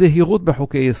נהגה בזהירות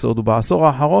בחוקי יסוד, ובעשור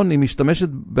האחרון היא משתמשת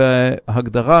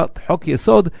בהגדרת חוק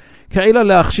יסוד כעילה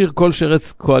להכשיר כל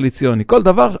שרץ קואליציוני. כל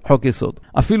דבר חוק יסוד.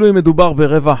 אפילו אם מדובר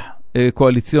ברווח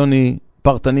קואליציוני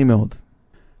פרטני מאוד.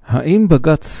 האם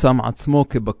בג"ץ שם עצמו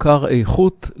כבקר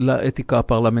איכות לאתיקה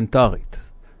הפרלמנטרית?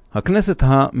 הכנסת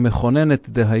המכוננת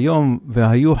דהיום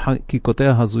והיו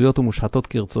חקיקותיה הזויות ומושחתות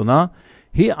כרצונה,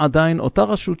 היא עדיין אותה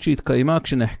רשות שהתקיימה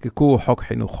כשנחקקו חוק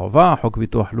חינוך חובה, חוק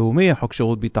ביטוח לאומי, חוק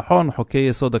שירות ביטחון, חוקי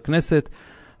יסוד הכנסת,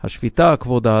 השפיטה,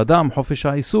 כבוד האדם, חופש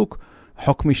העיסוק,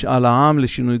 חוק משאל העם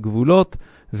לשינוי גבולות,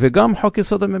 וגם חוק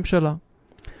יסוד הממשלה.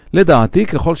 לדעתי,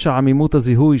 ככל שעמימות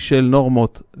הזיהוי של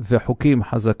נורמות וחוקים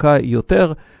חזקה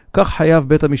יותר, כך חייב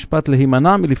בית המשפט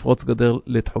להימנע מלפרוץ גדר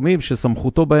לתחומים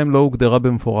שסמכותו בהם לא הוגדרה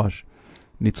במפורש.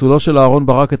 ניצולו של אהרון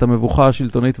ברק את המבוכה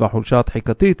השלטונית והחולשה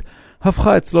התחיקתית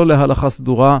הפכה אצלו להלכה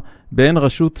סדורה באין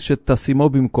רשות שתשימו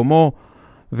במקומו,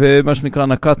 ומה שנקרא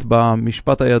נקט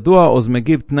במשפט הידוע, עוז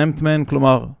מגיב תנמטמן,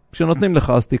 כלומר, כשנותנים לך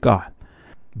אז תיקח.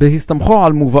 בהסתמכו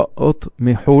על מובאות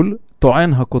מחול,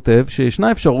 טוען הכותב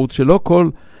שישנה אפשרות שלא כל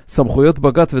סמכויות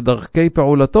בג"ץ ודרכי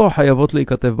פעולתו חייבות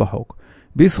להיכתב בחוק.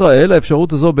 בישראל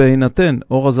האפשרות הזו בהינתן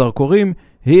אור הזרקורים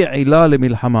היא עילה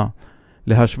למלחמה.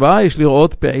 להשוואה יש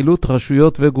לראות פעילות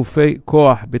רשויות וגופי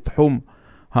כוח בתחום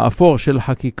האפור של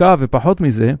חקיקה, ופחות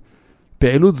מזה,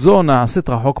 פעילות זו נעשית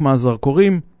רחוק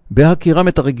מהזרקורים בהכירם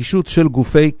את הרגישות של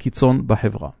גופי קיצון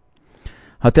בחברה.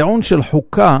 הטיעון של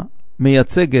חוקה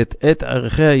מייצגת את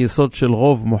ערכי היסוד של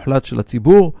רוב מוחלט של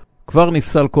הציבור כבר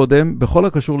נפסל קודם בכל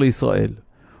הקשור לישראל,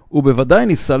 ובוודאי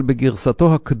נפסל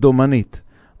בגרסתו הקדומנית.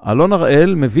 אלון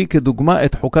הראל מביא כדוגמה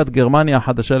את חוקת גרמניה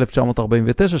החדשה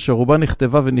 1949, שרובה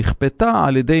נכתבה ונכפתה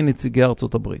על ידי נציגי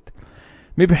ארצות הברית.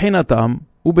 מבחינתם,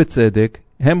 ובצדק,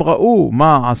 הם ראו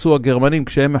מה עשו הגרמנים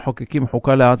כשהם מחוקקים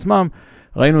חוקה לעצמם.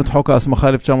 ראינו את חוק ההסמכה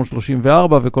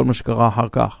 1934 וכל מה שקרה אחר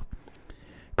כך.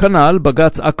 כנ"ל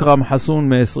בג"ץ אכרם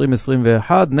חסון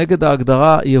מ-2021 נגד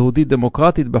ההגדרה יהודית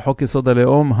דמוקרטית בחוק יסוד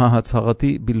הלאום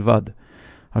ההצהרתי בלבד.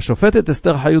 השופטת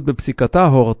אסתר חיות בפסיקתה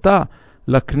הורתה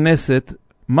לכנסת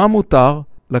מה מותר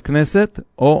לכנסת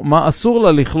או מה אסור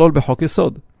לה לכלול בחוק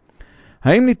יסוד.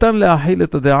 האם ניתן להחיל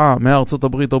את הדעה מארצות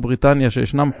הברית או בריטניה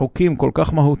שישנם חוקים כל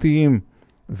כך מהותיים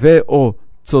ו/או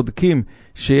צודקים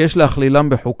שיש להכלילם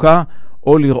בחוקה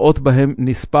או לראות בהם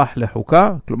נספח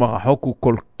לחוקה? כלומר, החוק הוא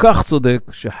כל כך צודק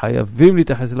שחייבים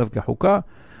להתייחס אליו כחוקה?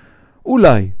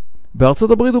 אולי.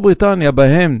 בארצות הברית ובריטניה,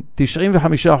 בהם 95%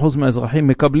 מהאזרחים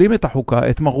מקבלים את החוקה,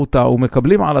 את מרותה,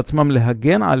 ומקבלים על עצמם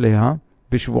להגן עליה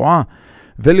בשבועה,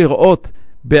 ולראות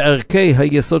בערכי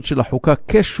היסוד של החוקה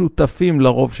כשותפים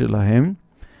לרוב שלהם,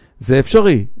 זה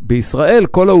אפשרי. בישראל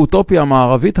כל האוטופיה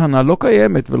המערבית הנה לא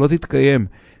קיימת ולא תתקיים.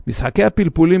 משחקי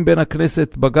הפלפולים בין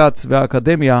הכנסת, בג"ץ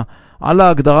והאקדמיה על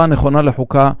ההגדרה הנכונה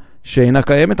לחוקה שאינה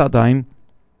קיימת עדיין,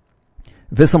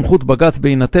 וסמכות בג"ץ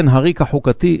בהינתן הריק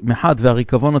החוקתי מחד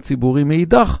והריקבון הציבורי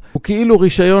מאידך, הוא כאילו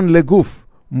רישיון לגוף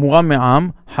מורם מעם,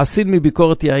 חסין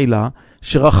מביקורת יעילה,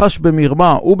 שרכש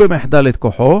במרמה ובמחדל את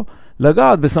כוחו,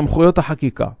 לגעת בסמכויות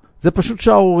החקיקה. זה פשוט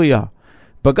שערוריה.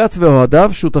 בג"ץ ואוהדיו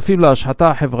שותפים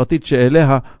להשחתה החברתית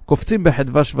שאליה קופצים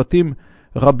בחדווה שבטים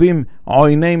רבים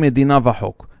עויני מדינה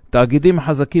וחוק. תאגידים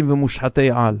חזקים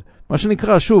ומושחתי על. מה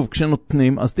שנקרא שוב,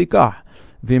 כשנותנים אז תיקח.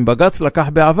 ואם בג"ץ לקח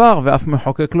בעבר ואף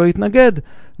מחוקק לא התנגד,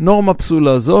 נורמה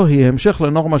פסולה זו היא המשך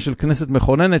לנורמה של כנסת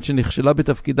מכוננת שנכשלה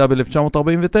בתפקידה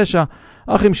ב-1949,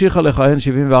 אך המשיכה לכהן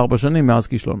 74 שנים מאז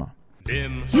כישלונה.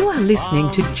 You are listening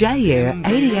to Jair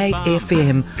 88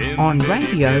 FM on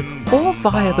radio or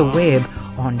via the web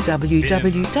on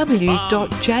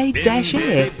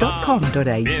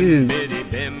www.j-air.com.au.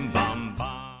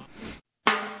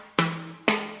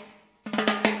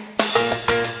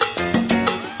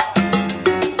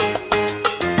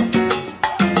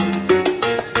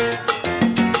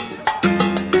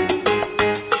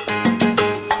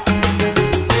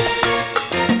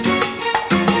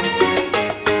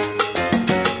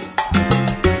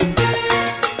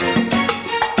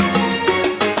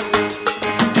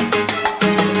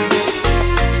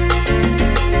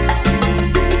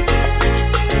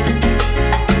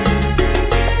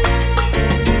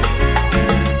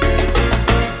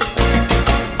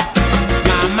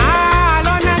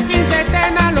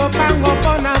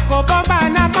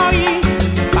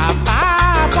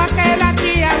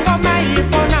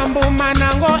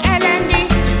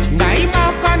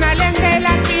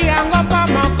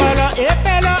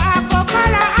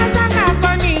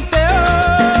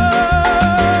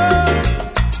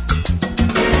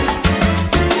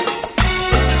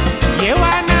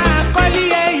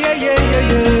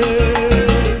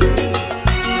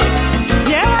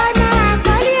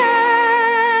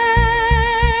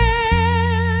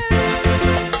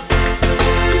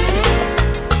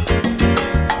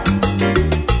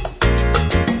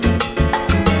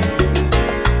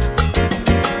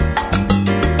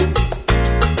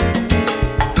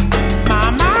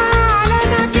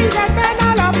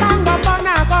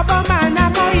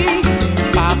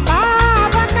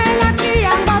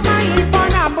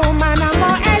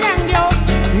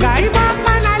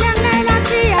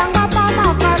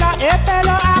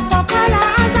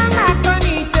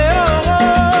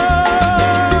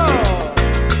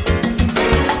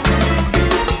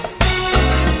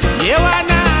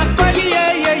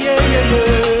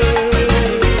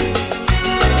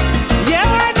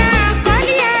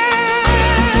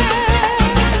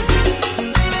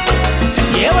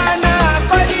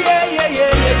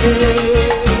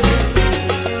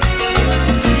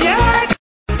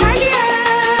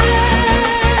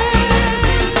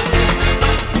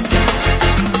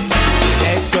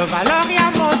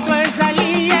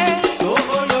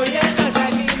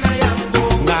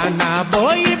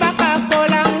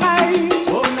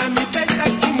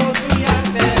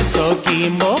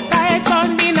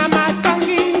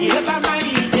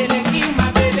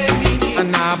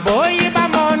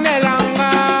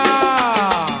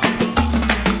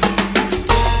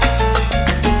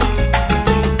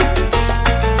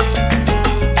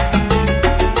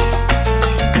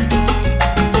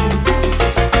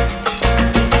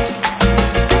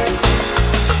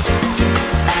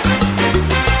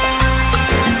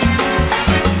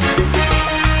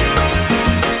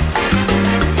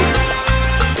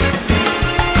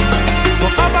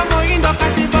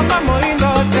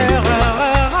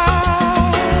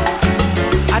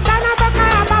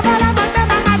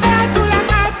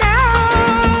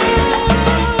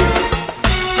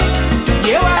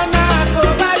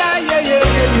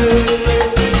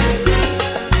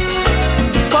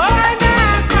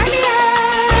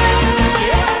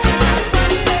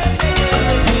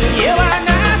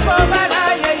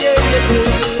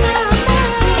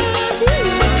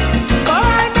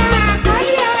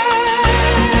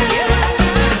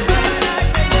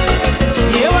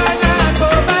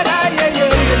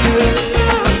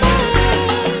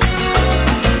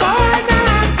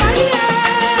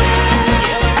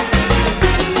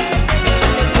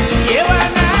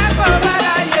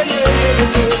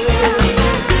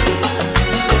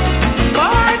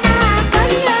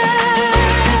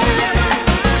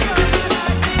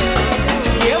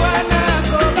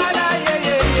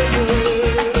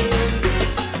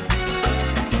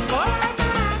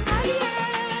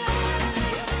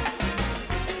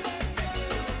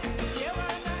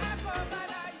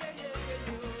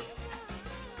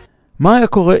 מה היה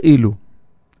קורה אילו?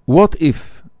 What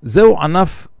if? זהו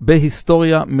ענף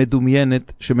בהיסטוריה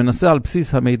מדומיינת שמנסה על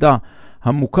בסיס המידע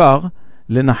המוכר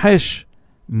לנחש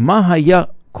מה היה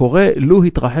קורה לו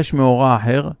התרחש מאורע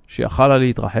אחר שיכלה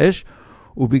להתרחש,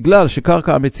 ובגלל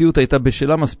שקרקע המציאות הייתה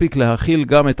בשלה מספיק להכיל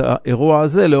גם את האירוע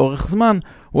הזה לאורך זמן,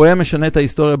 הוא היה משנה את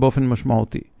ההיסטוריה באופן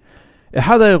משמעותי.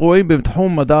 אחד האירועים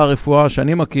בתחום מדע הרפואה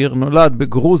שאני מכיר נולד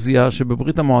בגרוזיה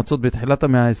שבברית המועצות בתחילת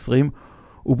המאה ה-20,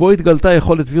 ובו התגלתה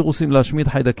יכולת וירוסים להשמיד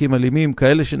חיידקים אלימים,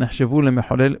 כאלה שנחשבו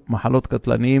למחולל מחלות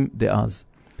קטלניים דאז.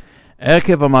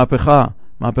 עקב המהפכה,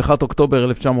 מהפכת אוקטובר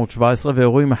 1917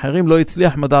 ואירועים אחרים, לא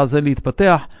הצליח מדע זה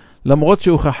להתפתח, למרות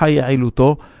שהוכחה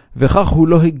יעילותו, וכך הוא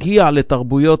לא הגיע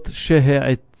לתרבויות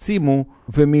שהעצימו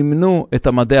ומימנו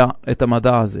את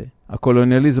המדע הזה.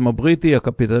 הקולוניאליזם הבריטי,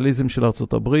 הקפיטליזם של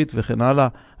ארצות הברית וכן הלאה,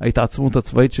 ההתעצמות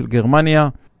הצבאית של גרמניה,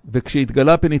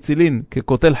 וכשהתגלה פניצילין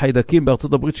כקוטל חיידקים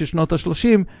בארצות הברית של שנות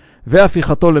ה-30,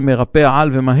 והפיכתו למרפא על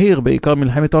ומהיר, בעיקר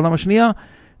מלחמת העולם השנייה,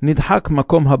 נדחק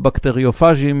מקום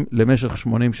הבקטריופאז'ים למשך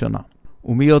 80 שנה.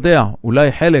 ומי יודע,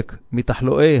 אולי חלק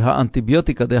מתחלואי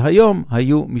האנטיביוטיקה דהיום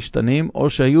היו משתנים, או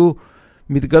שהיו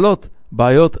מתגלות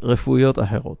בעיות רפואיות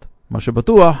אחרות. מה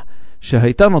שבטוח,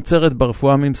 שהייתה נוצרת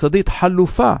ברפואה הממסדית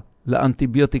חלופה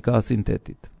לאנטיביוטיקה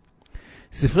הסינתטית.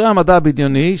 ספרי המדע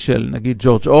הבדיוני של נגיד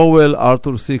ג'ורג' אורוול,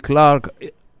 ארתור סי קלארק,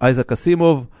 אייזק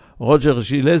אסימוב, רוג'ר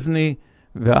ז'ילזני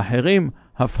ואחרים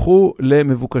הפכו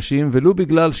למבוקשים, ולו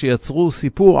בגלל שיצרו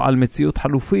סיפור על מציאות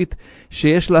חלופית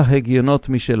שיש לה הגיונות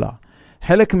משלה.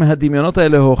 חלק מהדמיונות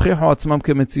האלה הוכיחו עצמם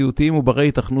כמציאותיים וברי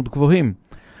התכנות גבוהים.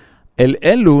 אל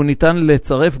אלו ניתן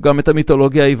לצרף גם את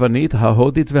המיתולוגיה היוונית,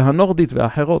 ההודית והנורדית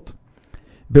ואחרות.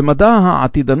 במדע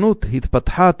העתידנות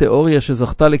התפתחה תיאוריה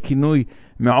שזכתה לכינוי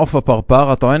מעוף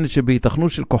הפרפר, הטוענת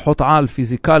שבהיתכנות של כוחות על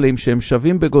פיזיקליים שהם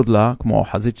שווים בגודלה, כמו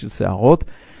חזית של שערות,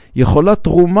 יכולה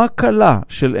תרומה קלה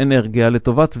של אנרגיה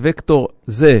לטובת וקטור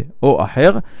זה או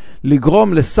אחר,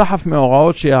 לגרום לסחף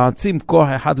מאורעות שיעצים כוח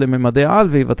אחד לממדי על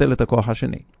ויבטל את הכוח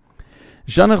השני.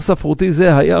 ז'אנר ספרותי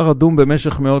זה היה רדום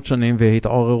במשך מאות שנים,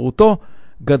 והתעוררותו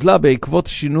גדלה בעקבות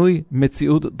שינוי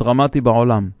מציאות דרמטי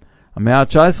בעולם. המאה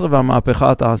ה-19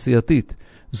 והמהפכה התעשייתית.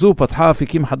 זו פתחה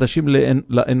אפיקים חדשים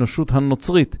לאנושות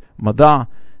הנוצרית, מדע,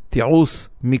 תיעוש,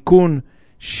 מיקון,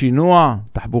 שינוע,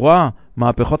 תחבורה,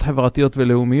 מהפכות חברתיות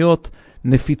ולאומיות,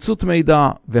 נפיצות מידע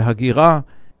והגירה,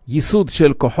 ייסוד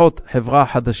של כוחות חברה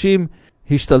חדשים,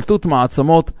 השתלטות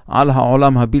מעצמות על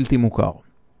העולם הבלתי מוכר.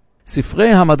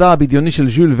 ספרי המדע הבדיוני של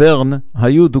ז'ול ורן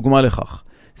היו דוגמה לכך.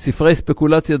 ספרי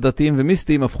ספקולציה דתיים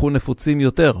ומיסטיים הפכו נפוצים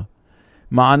יותר.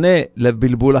 מענה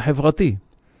לבלבול החברתי.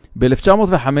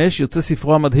 ב-1905 יוצא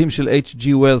ספרו המדהים של H.G.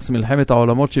 Wells, מלחמת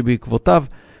העולמות, שבעקבותיו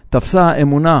תפסה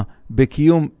האמונה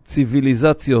בקיום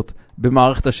ציוויליזציות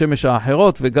במערכת השמש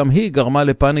האחרות, וגם היא גרמה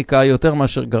לפאניקה יותר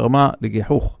מאשר גרמה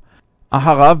לגיחוך.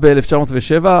 אחריו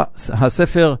ב-1907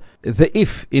 הספר The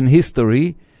If in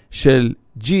History של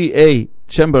G.A.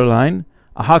 צ'מברליין,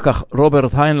 אחר כך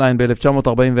רוברט היינליין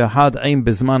ב-1941 עם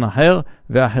בזמן אחר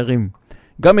ואחרים.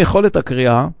 גם יכולת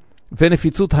הקריאה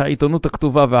ונפיצות העיתונות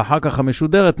הכתובה ואחר כך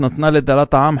המשודרת נתנה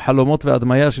לדלת העם חלומות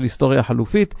והדמיה של היסטוריה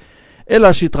חלופית,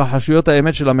 אלא שהתרחשויות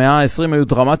האמת של המאה ה-20 היו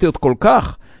דרמטיות כל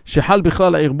כך שחל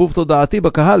בכלל ערבוב תודעתי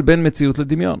בקהל בין מציאות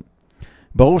לדמיון.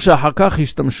 ברור שאחר כך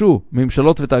השתמשו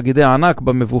ממשלות ותאגידי הענק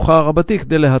במבוכה הרבתי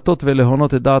כדי להטות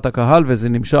ולהונות את דעת הקהל, וזה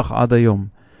נמשך עד היום.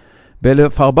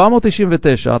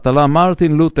 ב-1499 תלה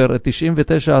מרטין לותר את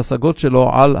 99 ההשגות שלו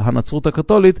על הנצרות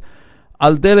הקתולית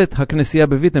על דלת הכנסייה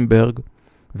בוויטנברג,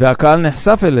 והקהל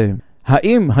נחשף אליהם.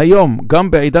 האם היום,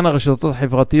 גם בעידן הרשתות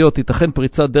החברתיות, תיתכן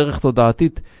פריצת דרך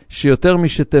תודעתית שיותר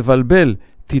משתבלבל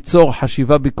תיצור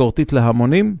חשיבה ביקורתית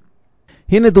להמונים?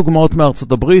 הנה דוגמאות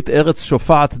מארצות הברית, ארץ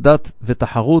שופעת דת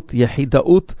ותחרות,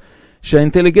 יחידאות,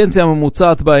 שהאינטליגנציה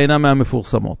הממוצעת בה אינה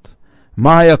מהמפורסמות.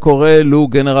 מה היה קורה לו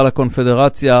גנרל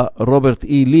הקונפדרציה רוברט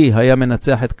אי לי היה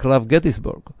מנצח את קרב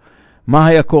גטיסבורג? מה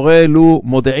היה קורה לו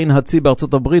מודיעין הצי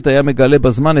בארצות הברית היה מגלה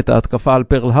בזמן את ההתקפה על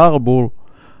פרל הרבור?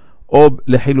 או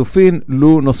לחילופין,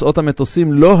 לו נוסעות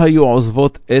המטוסים לא היו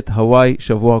עוזבות את הוואי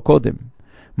שבוע קודם?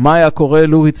 מה היה קורה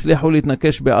לו הצליחו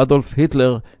להתנקש באדולף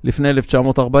היטלר לפני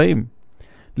 1940?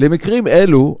 למקרים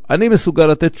אלו, אני מסוגל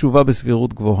לתת תשובה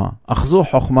בסבירות גבוהה, אך זו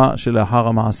חוכמה שלאחר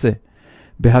המעשה.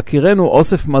 בהכירנו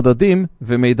אוסף מדדים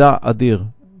ומידע אדיר.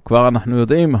 כבר אנחנו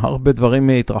יודעים הרבה דברים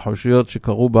מהתרחשויות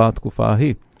שקרו בתקופה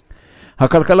ההיא.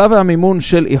 הכלכלה והמימון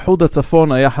של איחוד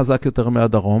הצפון היה חזק יותר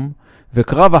מהדרום,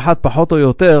 וקרב אחת פחות או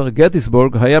יותר,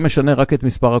 גטיסבורג, היה משנה רק את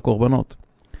מספר הקורבנות.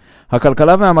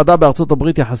 הכלכלה והמדע בארצות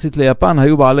הברית יחסית ליפן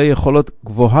היו בעלי יכולות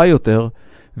גבוהה יותר,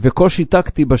 וקושי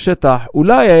טקטי בשטח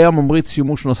אולי היה ממריץ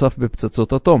שימוש נוסף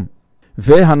בפצצות אטום.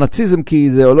 והנאציזם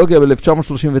כאידיאולוגיה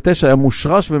ב-1939 היה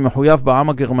מושרש ומחויב בעם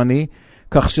הגרמני,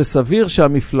 כך שסביר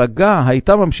שהמפלגה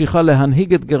הייתה ממשיכה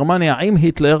להנהיג את גרמניה עם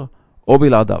היטלר או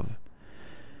בלעדיו.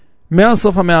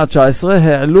 מהסוף המאה ה-19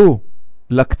 העלו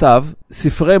לכתב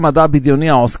ספרי מדע בדיוני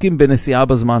העוסקים בנסיעה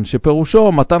בזמן,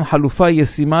 שפירושו מתן חלופה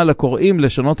ישימה לקוראים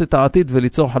לשנות את העתיד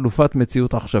וליצור חלופת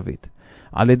מציאות עכשווית,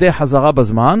 על ידי חזרה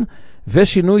בזמן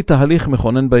ושינוי תהליך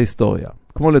מכונן בהיסטוריה.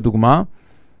 כמו לדוגמה,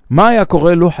 מה היה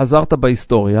קורה לו חזרת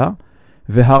בהיסטוריה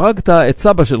והרגת את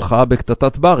סבא שלך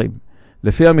בקטטת ברים?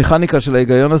 לפי המכניקה של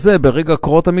ההיגיון הזה, ברגע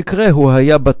קרות המקרה הוא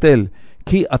היה בטל,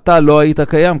 כי אתה לא היית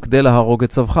קיים כדי להרוג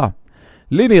את סבך.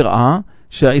 לי נראה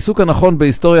שהעיסוק הנכון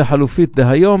בהיסטוריה חלופית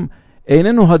דהיום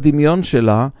איננו הדמיון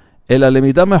שלה, אלא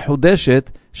למידה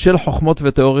מחודשת של חוכמות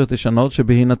ותיאוריות ישנות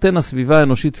שבהינתן הסביבה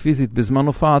האנושית פיזית בזמן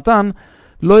הופעתן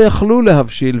לא יכלו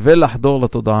להבשיל ולחדור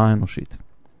לתודעה האנושית.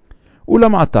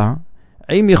 ולמעתה,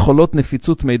 עם יכולות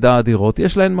נפיצות מידע אדירות,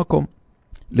 יש להן מקום.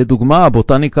 לדוגמה,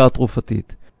 הבוטניקה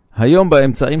התרופתית. היום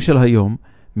באמצעים של היום,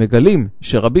 מגלים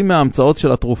שרבים מההמצאות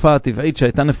של התרופה הטבעית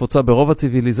שהייתה נפוצה ברוב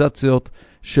הציביליזציות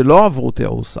שלא עברו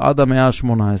תיעוש עד המאה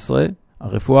ה-18,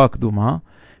 הרפואה הקדומה,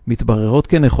 מתבררות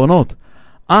כנכונות.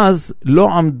 אז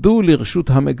לא עמדו לרשות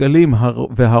המגלים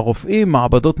והרופאים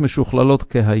מעבדות משוכללות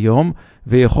כהיום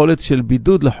ויכולת של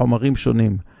בידוד לחומרים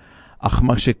שונים. אך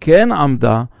מה שכן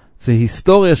עמדה זה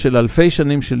היסטוריה של אלפי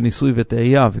שנים של ניסוי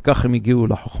וטעייה, וכך הם הגיעו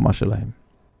לחוכמה שלהם.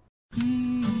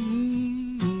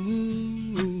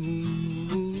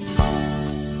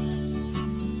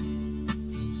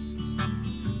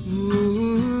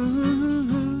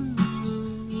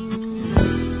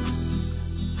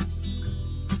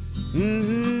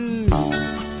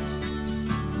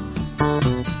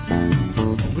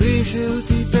 אומרים שהוא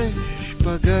טיפש,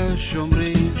 פגש,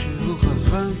 אומרים שהוא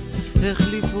חכם,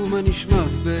 החליפו מה נשמע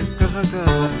בככה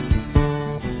ככה.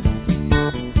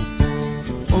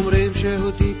 אומרים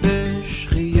שהוא טיפש,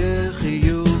 חייך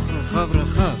חיוך רחב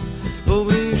רחב,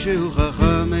 אומרים שהוא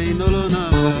חכם, אינו לא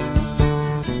נחה.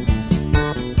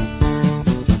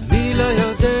 אני לא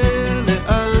יודע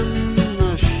לאן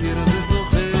השיר הזה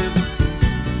זוכר,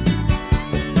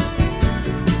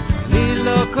 אני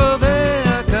לא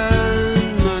קובע כאן,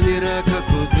 אני רק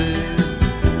הכותב,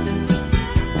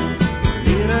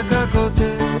 אני רק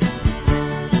הכותב.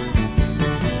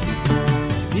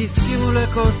 הסכימו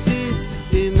לכוסית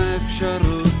עם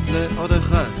אפשרות לעוד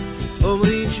אחד,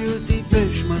 אומרים שהוא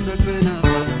טיפש, מזק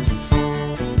ונחת,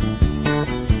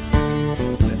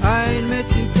 בעין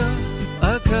מציצה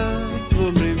עקב,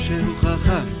 אומרים שהוא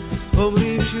חכם,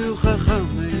 אומרים שהוא חכם,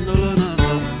 אינו לא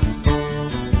נחת.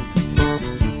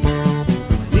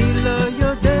 אני לא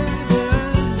יודע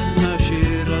לאן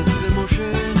השיר הזה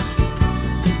מושך,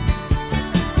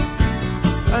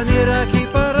 אני רק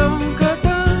עיפרון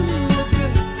קטן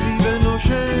מוצץ לי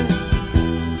ונושך,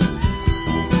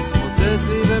 מוצץ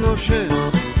לי ונושך.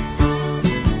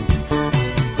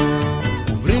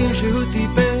 אומרים שהוא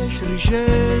טיפש,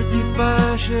 רישל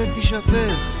טיפה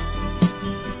שתשפך,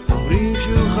 אומרים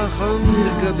שהוא חכם,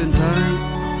 נרגע בינתיים.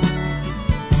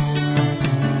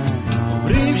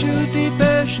 אומרים שהוא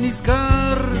טיפש,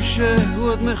 נזכר שהוא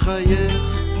עוד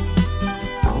מחייך,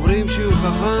 אומרים שהוא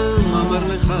חכם, אמר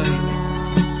לחיים.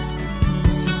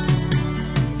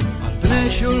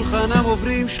 לפני שולחנם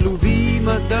עוברים שלובים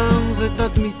אדם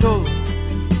ותדמיתו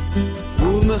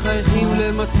ומחייכים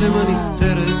למצלמה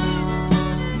נסתרת.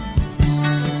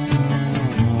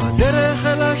 בדרך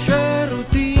אל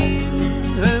השירותים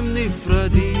הם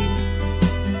נפרדים,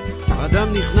 אדם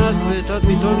נכנס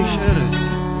ותדמיתו נשארת,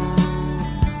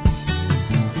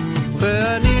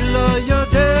 ואני לא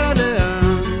יודע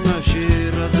לאן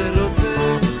השיר הזה רוצה.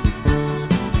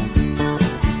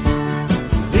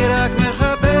 אני רק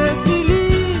מחפש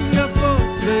מילים יפות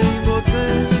ועם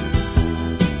מוצא,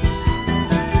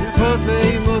 יפות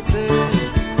ועם מוצא.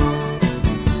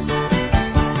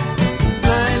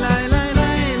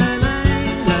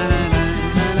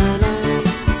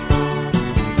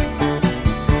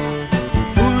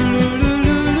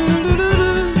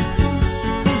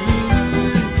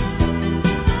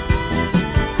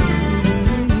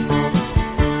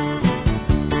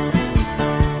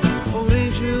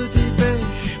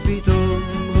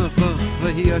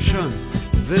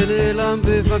 ונעלם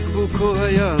בבקבוקו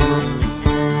הים.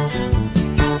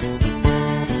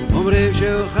 אומרים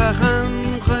שהוא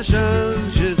חכם, חשב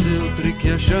שזהו טריק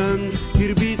ישן,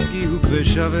 הרביץ כי הוא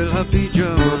ושב אל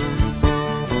הפיג'מה.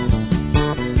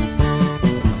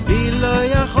 אני לא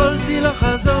יכולתי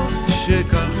לחזות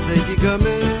שכך זה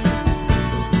ייגמר,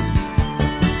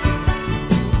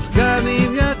 גם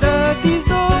אם ידעתי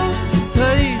זאת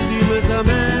הייתי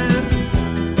מזמר,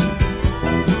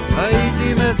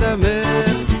 הייתי מזמר.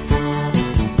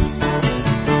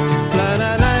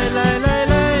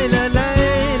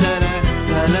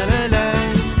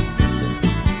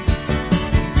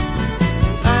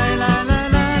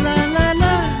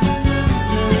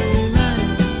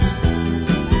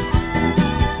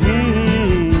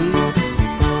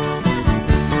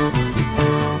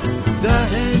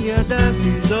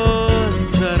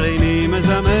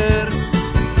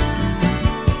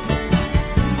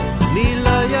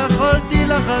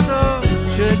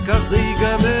 שכך זה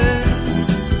ייגמר,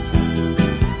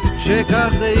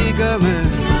 שכך זה ייגמר.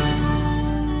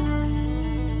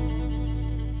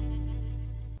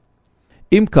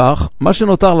 אם כך, מה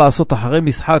שנותר לעשות אחרי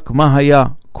משחק מה היה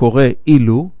קורה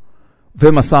אילו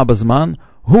ומסע בזמן,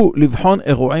 הוא לבחון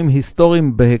אירועים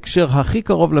היסטוריים בהקשר הכי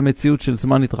קרוב למציאות של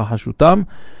זמן התרחשותם,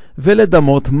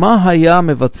 ולדמות מה היה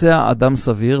מבצע אדם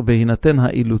סביר בהינתן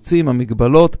האילוצים,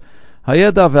 המגבלות,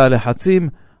 הידע והלחצים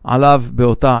עליו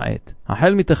באותה עת.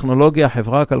 החל מטכנולוגיה,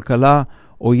 חברה, כלכלה,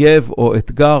 אויב או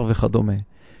אתגר וכדומה.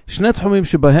 שני תחומים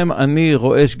שבהם אני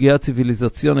רואה שגיאה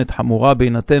ציוויליזציונית חמורה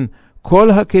בהינתן כל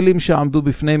הכלים שעמדו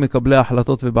בפני מקבלי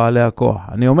ההחלטות ובעלי הכוח.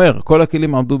 אני אומר, כל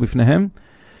הכלים עמדו בפניהם,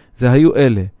 זה היו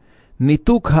אלה.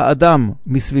 ניתוק האדם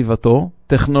מסביבתו,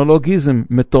 טכנולוגיזם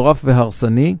מטורף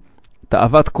והרסני,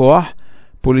 תאוות כוח,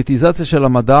 פוליטיזציה של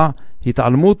המדע,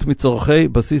 התעלמות מצורכי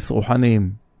בסיס רוחניים.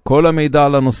 כל המידע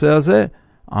על הנושא הזה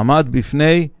עמד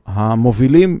בפני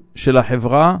המובילים של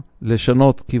החברה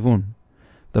לשנות כיוון.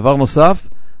 דבר נוסף,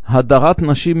 הדרת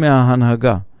נשים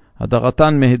מההנהגה.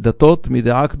 הדרתן מהדתות,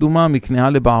 מדעה קדומה, מכניעה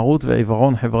לבערות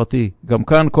ועיוורון חברתי. גם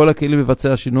כאן כל הכלים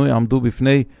מבצעי השינוי עמדו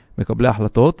בפני מקבלי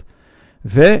החלטות,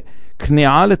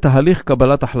 וכניעה לתהליך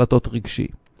קבלת החלטות רגשי.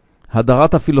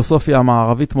 הדרת הפילוסופיה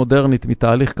המערבית מודרנית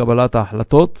מתהליך קבלת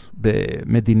ההחלטות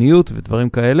במדיניות ודברים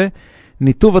כאלה.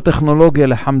 ניתוב הטכנולוגיה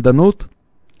לחמדנות,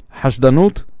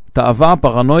 חשדנות, תאווה,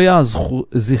 פרנויה,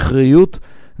 זכריות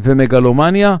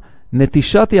ומגלומניה,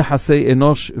 נטישת יחסי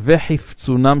אנוש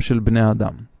וחפצונם של בני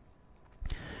אדם.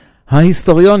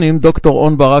 ההיסטוריונים דוקטור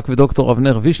און ברק ודוקטור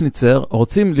אבנר וישניצר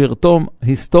רוצים לרתום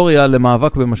היסטוריה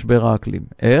למאבק במשבר האקלים.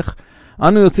 איך?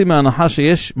 אנו יוצאים מההנחה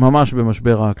שיש ממש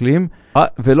במשבר האקלים,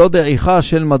 ולא דעיכה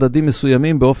של מדדים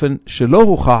מסוימים באופן שלא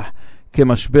הוכח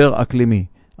כמשבר אקלימי.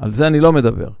 על זה אני לא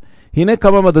מדבר. הנה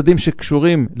כמה מדדים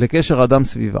שקשורים לקשר אדם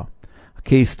סביבה.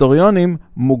 כהיסטוריונים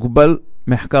מוגבל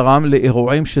מחקרם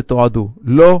לאירועים שתועדו.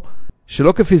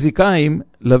 שלא כפיזיקאים,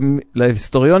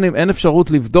 להיסטוריונים אין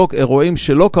אפשרות לבדוק אירועים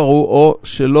שלא קרו או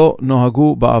שלא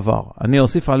נוהגו בעבר. אני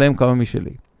אוסיף עליהם כמה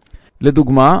משלי.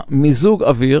 לדוגמה, מיזוג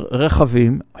אוויר,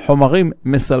 רכבים, חומרים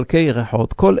מסלקי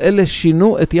ריחות, כל אלה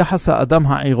שינו את יחס האדם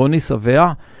העירוני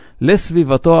שבע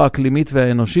לסביבתו האקלימית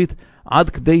והאנושית עד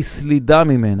כדי סלידה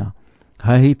ממנה.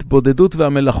 ההתבודדות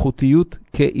והמלאכותיות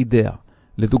כאידאה.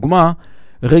 לדוגמה,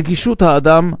 רגישות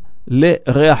האדם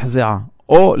לריח זיעה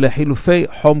או לחילופי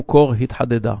חום קור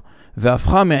התחדדה,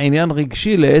 והפכה מעניין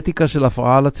רגשי לאתיקה של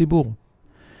הפרעה לציבור.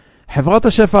 חברת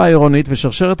השפע העירונית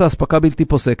ושרשרת ההספקה בלתי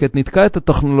פוסקת נתקע את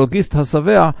הטכנולוגיסט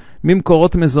השבע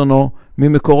ממקורות מזונו,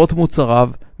 ממקורות מוצריו,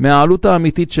 מהעלות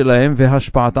האמיתית שלהם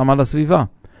והשפעתם על הסביבה.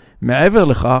 מעבר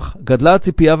לכך, גדלה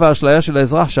הציפייה והאשליה של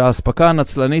האזרח שההספקה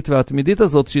הנצלנית והתמידית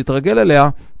הזאת שהתרגל אליה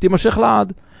תימשך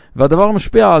לעד, והדבר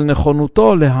משפיע על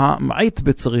נכונותו להמעיט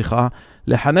בצריכה,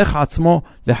 לחנך עצמו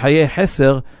לחיי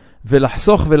חסר,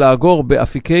 ולחסוך ולאגור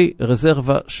באפיקי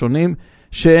רזרבה שונים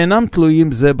שאינם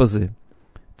תלויים זה בזה.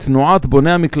 תנועת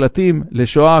בוני המקלטים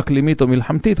לשואה אקלימית או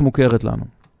מלחמתית מוכרת לנו.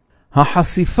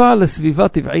 החשיפה לסביבה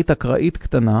טבעית אקראית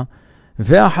קטנה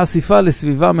והחשיפה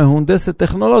לסביבה מהונדסת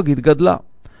טכנולוגית גדלה.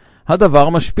 הדבר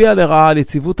משפיע לרעה על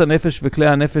יציבות הנפש וכלי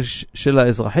הנפש של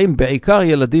האזרחים, בעיקר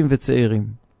ילדים וצעירים.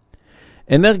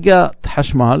 אנרגיית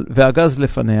חשמל והגז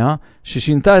לפניה,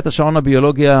 ששינתה את השעון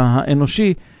הביולוגיה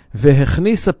האנושי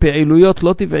והכניסה פעילויות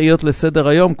לא טבעיות לסדר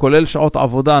היום, כולל שעות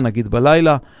עבודה, נגיד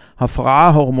בלילה, הפרעה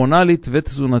הורמונלית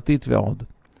ותזונתית ועוד.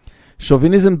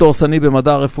 שוביניזם דורסני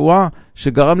במדע הרפואה,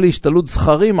 שגרם להשתלות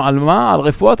זכרים על מה? על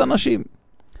רפואת אנשים.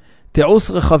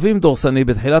 תיעוש רכבים דורסני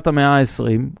בתחילת המאה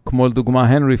ה-20, כמו לדוגמה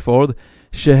הנרי פורד,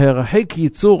 שהרחיק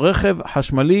ייצור רכב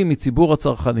חשמלי מציבור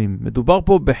הצרכנים. מדובר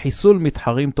פה בחיסול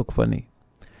מתחרים תוקפני.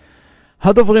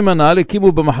 הדוברים הנ"ל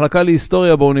הקימו במחלקה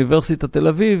להיסטוריה באוניברסיטת תל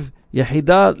אביב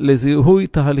יחידה לזיהוי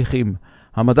תהליכים.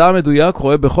 המדע המדויק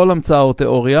רואה בכל המצאה או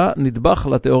תיאוריה נדבך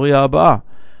לתיאוריה הבאה.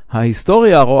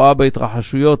 ההיסטוריה רואה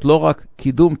בהתרחשויות לא רק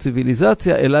קידום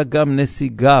ציוויליזציה, אלא גם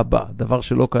נסיגה בה, דבר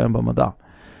שלא קיים במדע.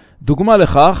 דוגמה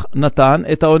לכך נתן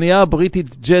את האונייה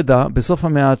הבריטית ג'דה בסוף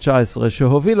המאה ה-19,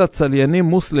 שהובילה צליינים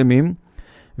מוסלמים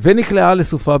ונקלעה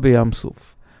לסופה בים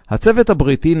סוף. הצוות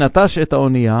הבריטי נטש את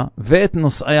האונייה ואת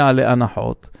נוסעיה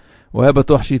לאנחות, הוא היה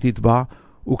בטוח שהיא תטבע,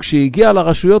 וכשהגיע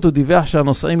לרשויות הוא דיווח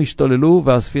שהנוסעים השתוללו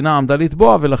והספינה עמדה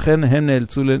לטבוע, ולכן הם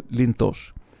נאלצו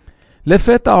לנטוש.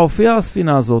 לפתע הופיעה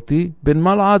הספינה הזאת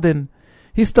בנמל עדן.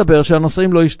 הסתבר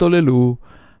שהנוסעים לא השתוללו,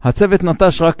 הצוות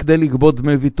נטש רק כדי לגבות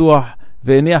דמי ביטוח,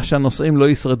 והניח שהנוסעים לא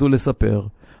ישרדו לספר.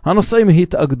 הנוסעים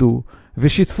התאגדו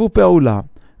ושיתפו פעולה,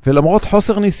 ולמרות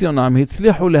חוסר ניסיונם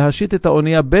הצליחו להשית את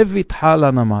האונייה בבטחה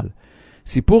לנמל.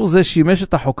 סיפור זה שימש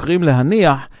את החוקרים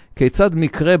להניח כיצד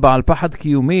מקרה בעל פחד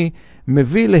קיומי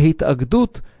מביא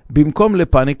להתאגדות במקום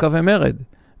לפניקה ומרד.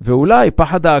 ואולי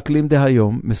פחד האקלים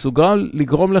דהיום מסוגל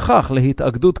לגרום לכך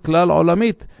להתאגדות כלל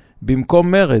עולמית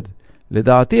במקום מרד.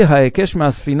 לדעתי ההיקש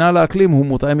מהספינה לאקלים הוא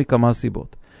מוטעה מכמה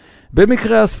סיבות.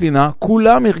 במקרה הספינה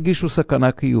כולם הרגישו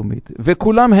סכנה קיומית,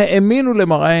 וכולם האמינו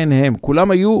למראה עיניהם,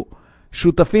 כולם היו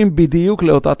שותפים בדיוק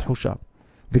לאותה תחושה.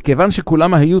 וכיוון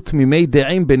שכולם היו תמימי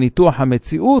דעים בניתוח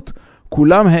המציאות,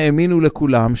 כולם האמינו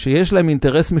לכולם שיש להם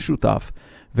אינטרס משותף,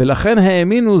 ולכן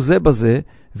האמינו זה בזה,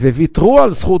 וויתרו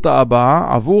על זכות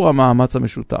ההבעה עבור המאמץ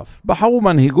המשותף. בחרו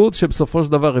מנהיגות שבסופו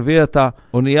של דבר הביאה את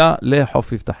האונייה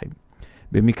לחוף מבטחים.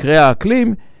 במקרה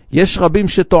האקלים, יש רבים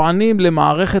שטוענים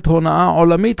למערכת הונאה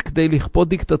עולמית כדי לכפות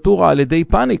דיקטטורה על ידי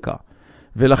פאניקה,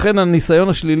 ולכן הניסיון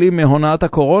השלילי מהונאת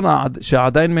הקורונה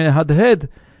שעדיין מהדהד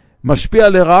משפיע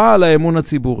לרעה על האמון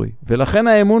הציבורי, ולכן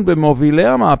האמון במובילי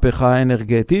המהפכה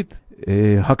האנרגטית,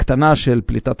 הקטנה של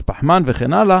פליטת פחמן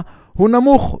וכן הלאה, הוא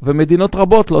נמוך, ומדינות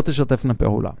רבות לא תשתפנה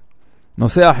פעולה.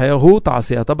 נושא אחר הוא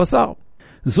תעשיית הבשר.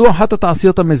 זו אחת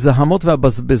התעשיות המזהמות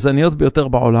והבזבזניות ביותר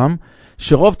בעולם,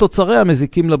 שרוב תוצריה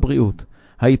מזיקים לבריאות.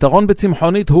 היתרון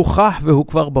בצמחונית הוא כך והוא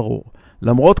כבר ברור.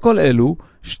 למרות כל אלו,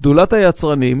 שדולת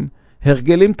היצרנים,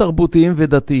 הרגלים תרבותיים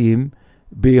ודתיים,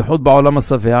 בייחוד בעולם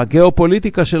השבע,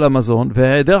 גיאופוליטיקה של המזון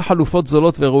והיעדר חלופות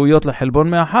זולות וראויות לחלבון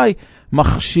מהחי,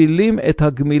 מכשילים את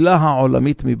הגמילה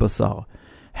העולמית מבשר.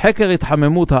 חקר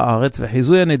התחממות הארץ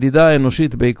וחיזוי הנדידה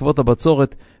האנושית בעקבות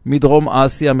הבצורת מדרום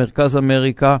אסיה, מרכז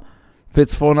אמריקה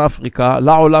וצפון אפריקה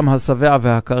לעולם השבע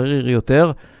והקריר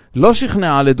יותר, לא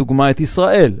שכנעה לדוגמה את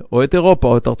ישראל או את אירופה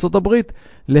או את ארצות הברית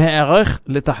להיערך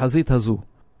לתחזית הזו.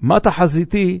 מה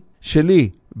תחזיתי שלי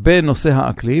בנושא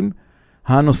האקלים?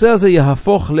 הנושא הזה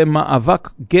יהפוך למאבק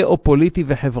גיאופוליטי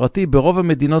וחברתי ברוב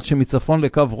המדינות שמצפון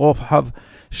לקו רוחב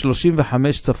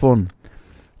 35 צפון.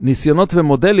 ניסיונות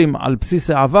ומודלים על בסיס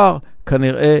העבר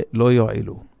כנראה לא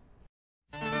יועילו.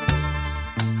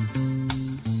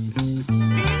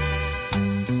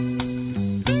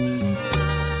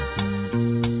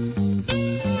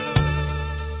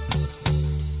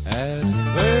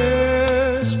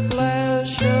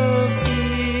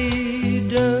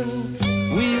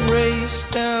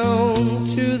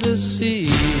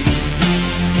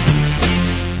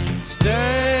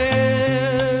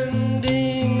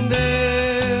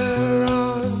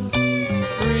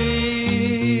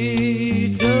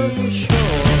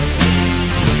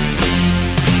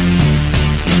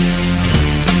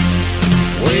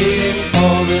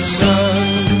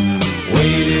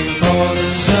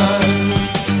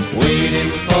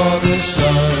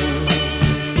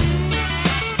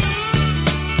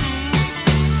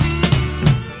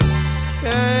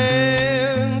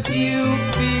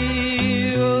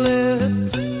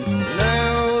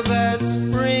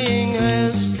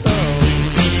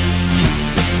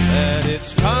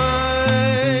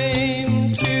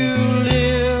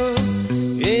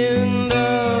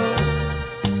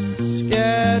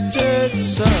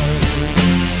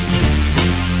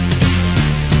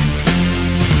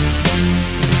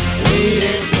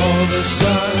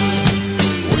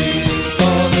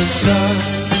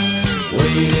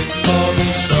 waiting for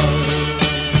the sun,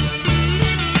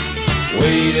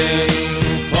 waiting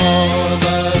for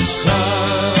the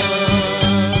sun,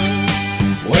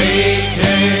 waiting,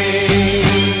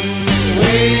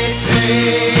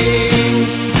 waiting,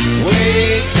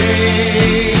 waiting,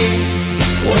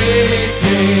 waiting,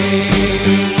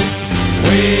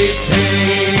 waiting,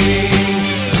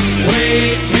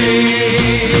 waiting,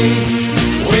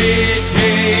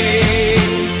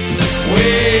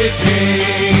 waiting,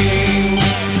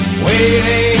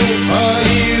 waiting for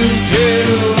you to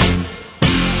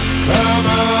come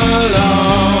along,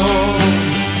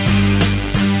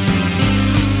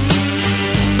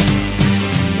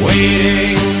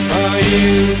 waiting for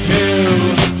you to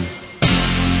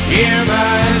hear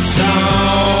my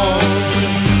song,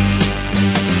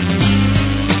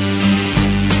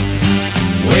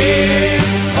 waiting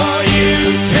for you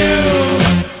to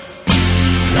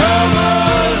come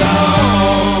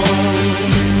along,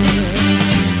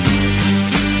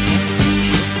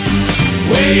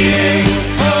 waiting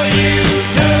for you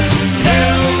to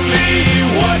tell me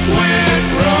what went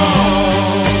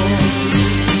wrong.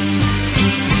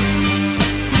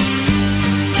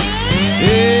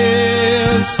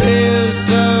 This is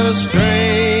the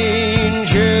strangest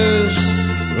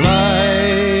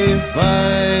life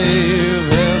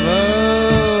I've ever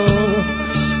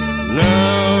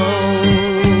known.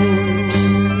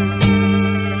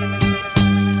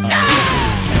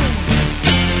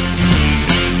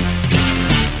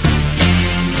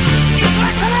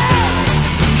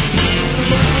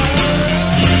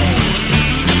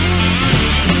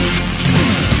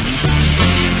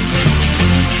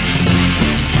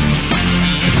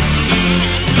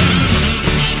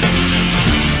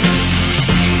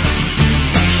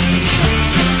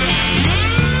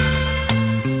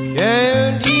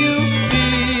 Can't you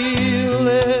feel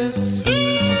it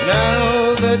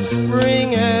now that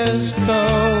spring has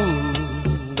come,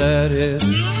 that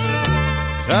it's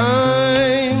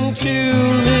time to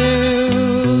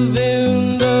live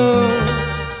in the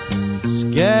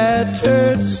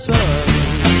scattered sun?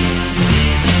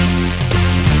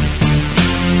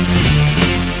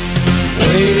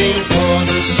 Waiting for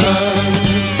the sun,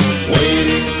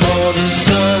 waiting for the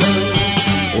sun,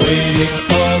 waiting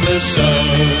for the sun,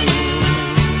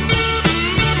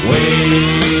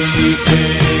 waiting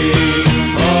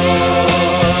for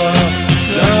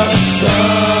the sun.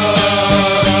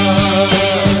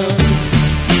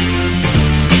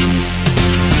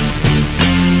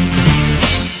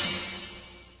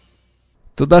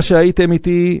 תודה שהייתם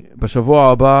איתי.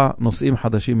 בשבוע הבא נושאים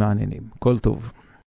חדשים מעניינים. כל טוב.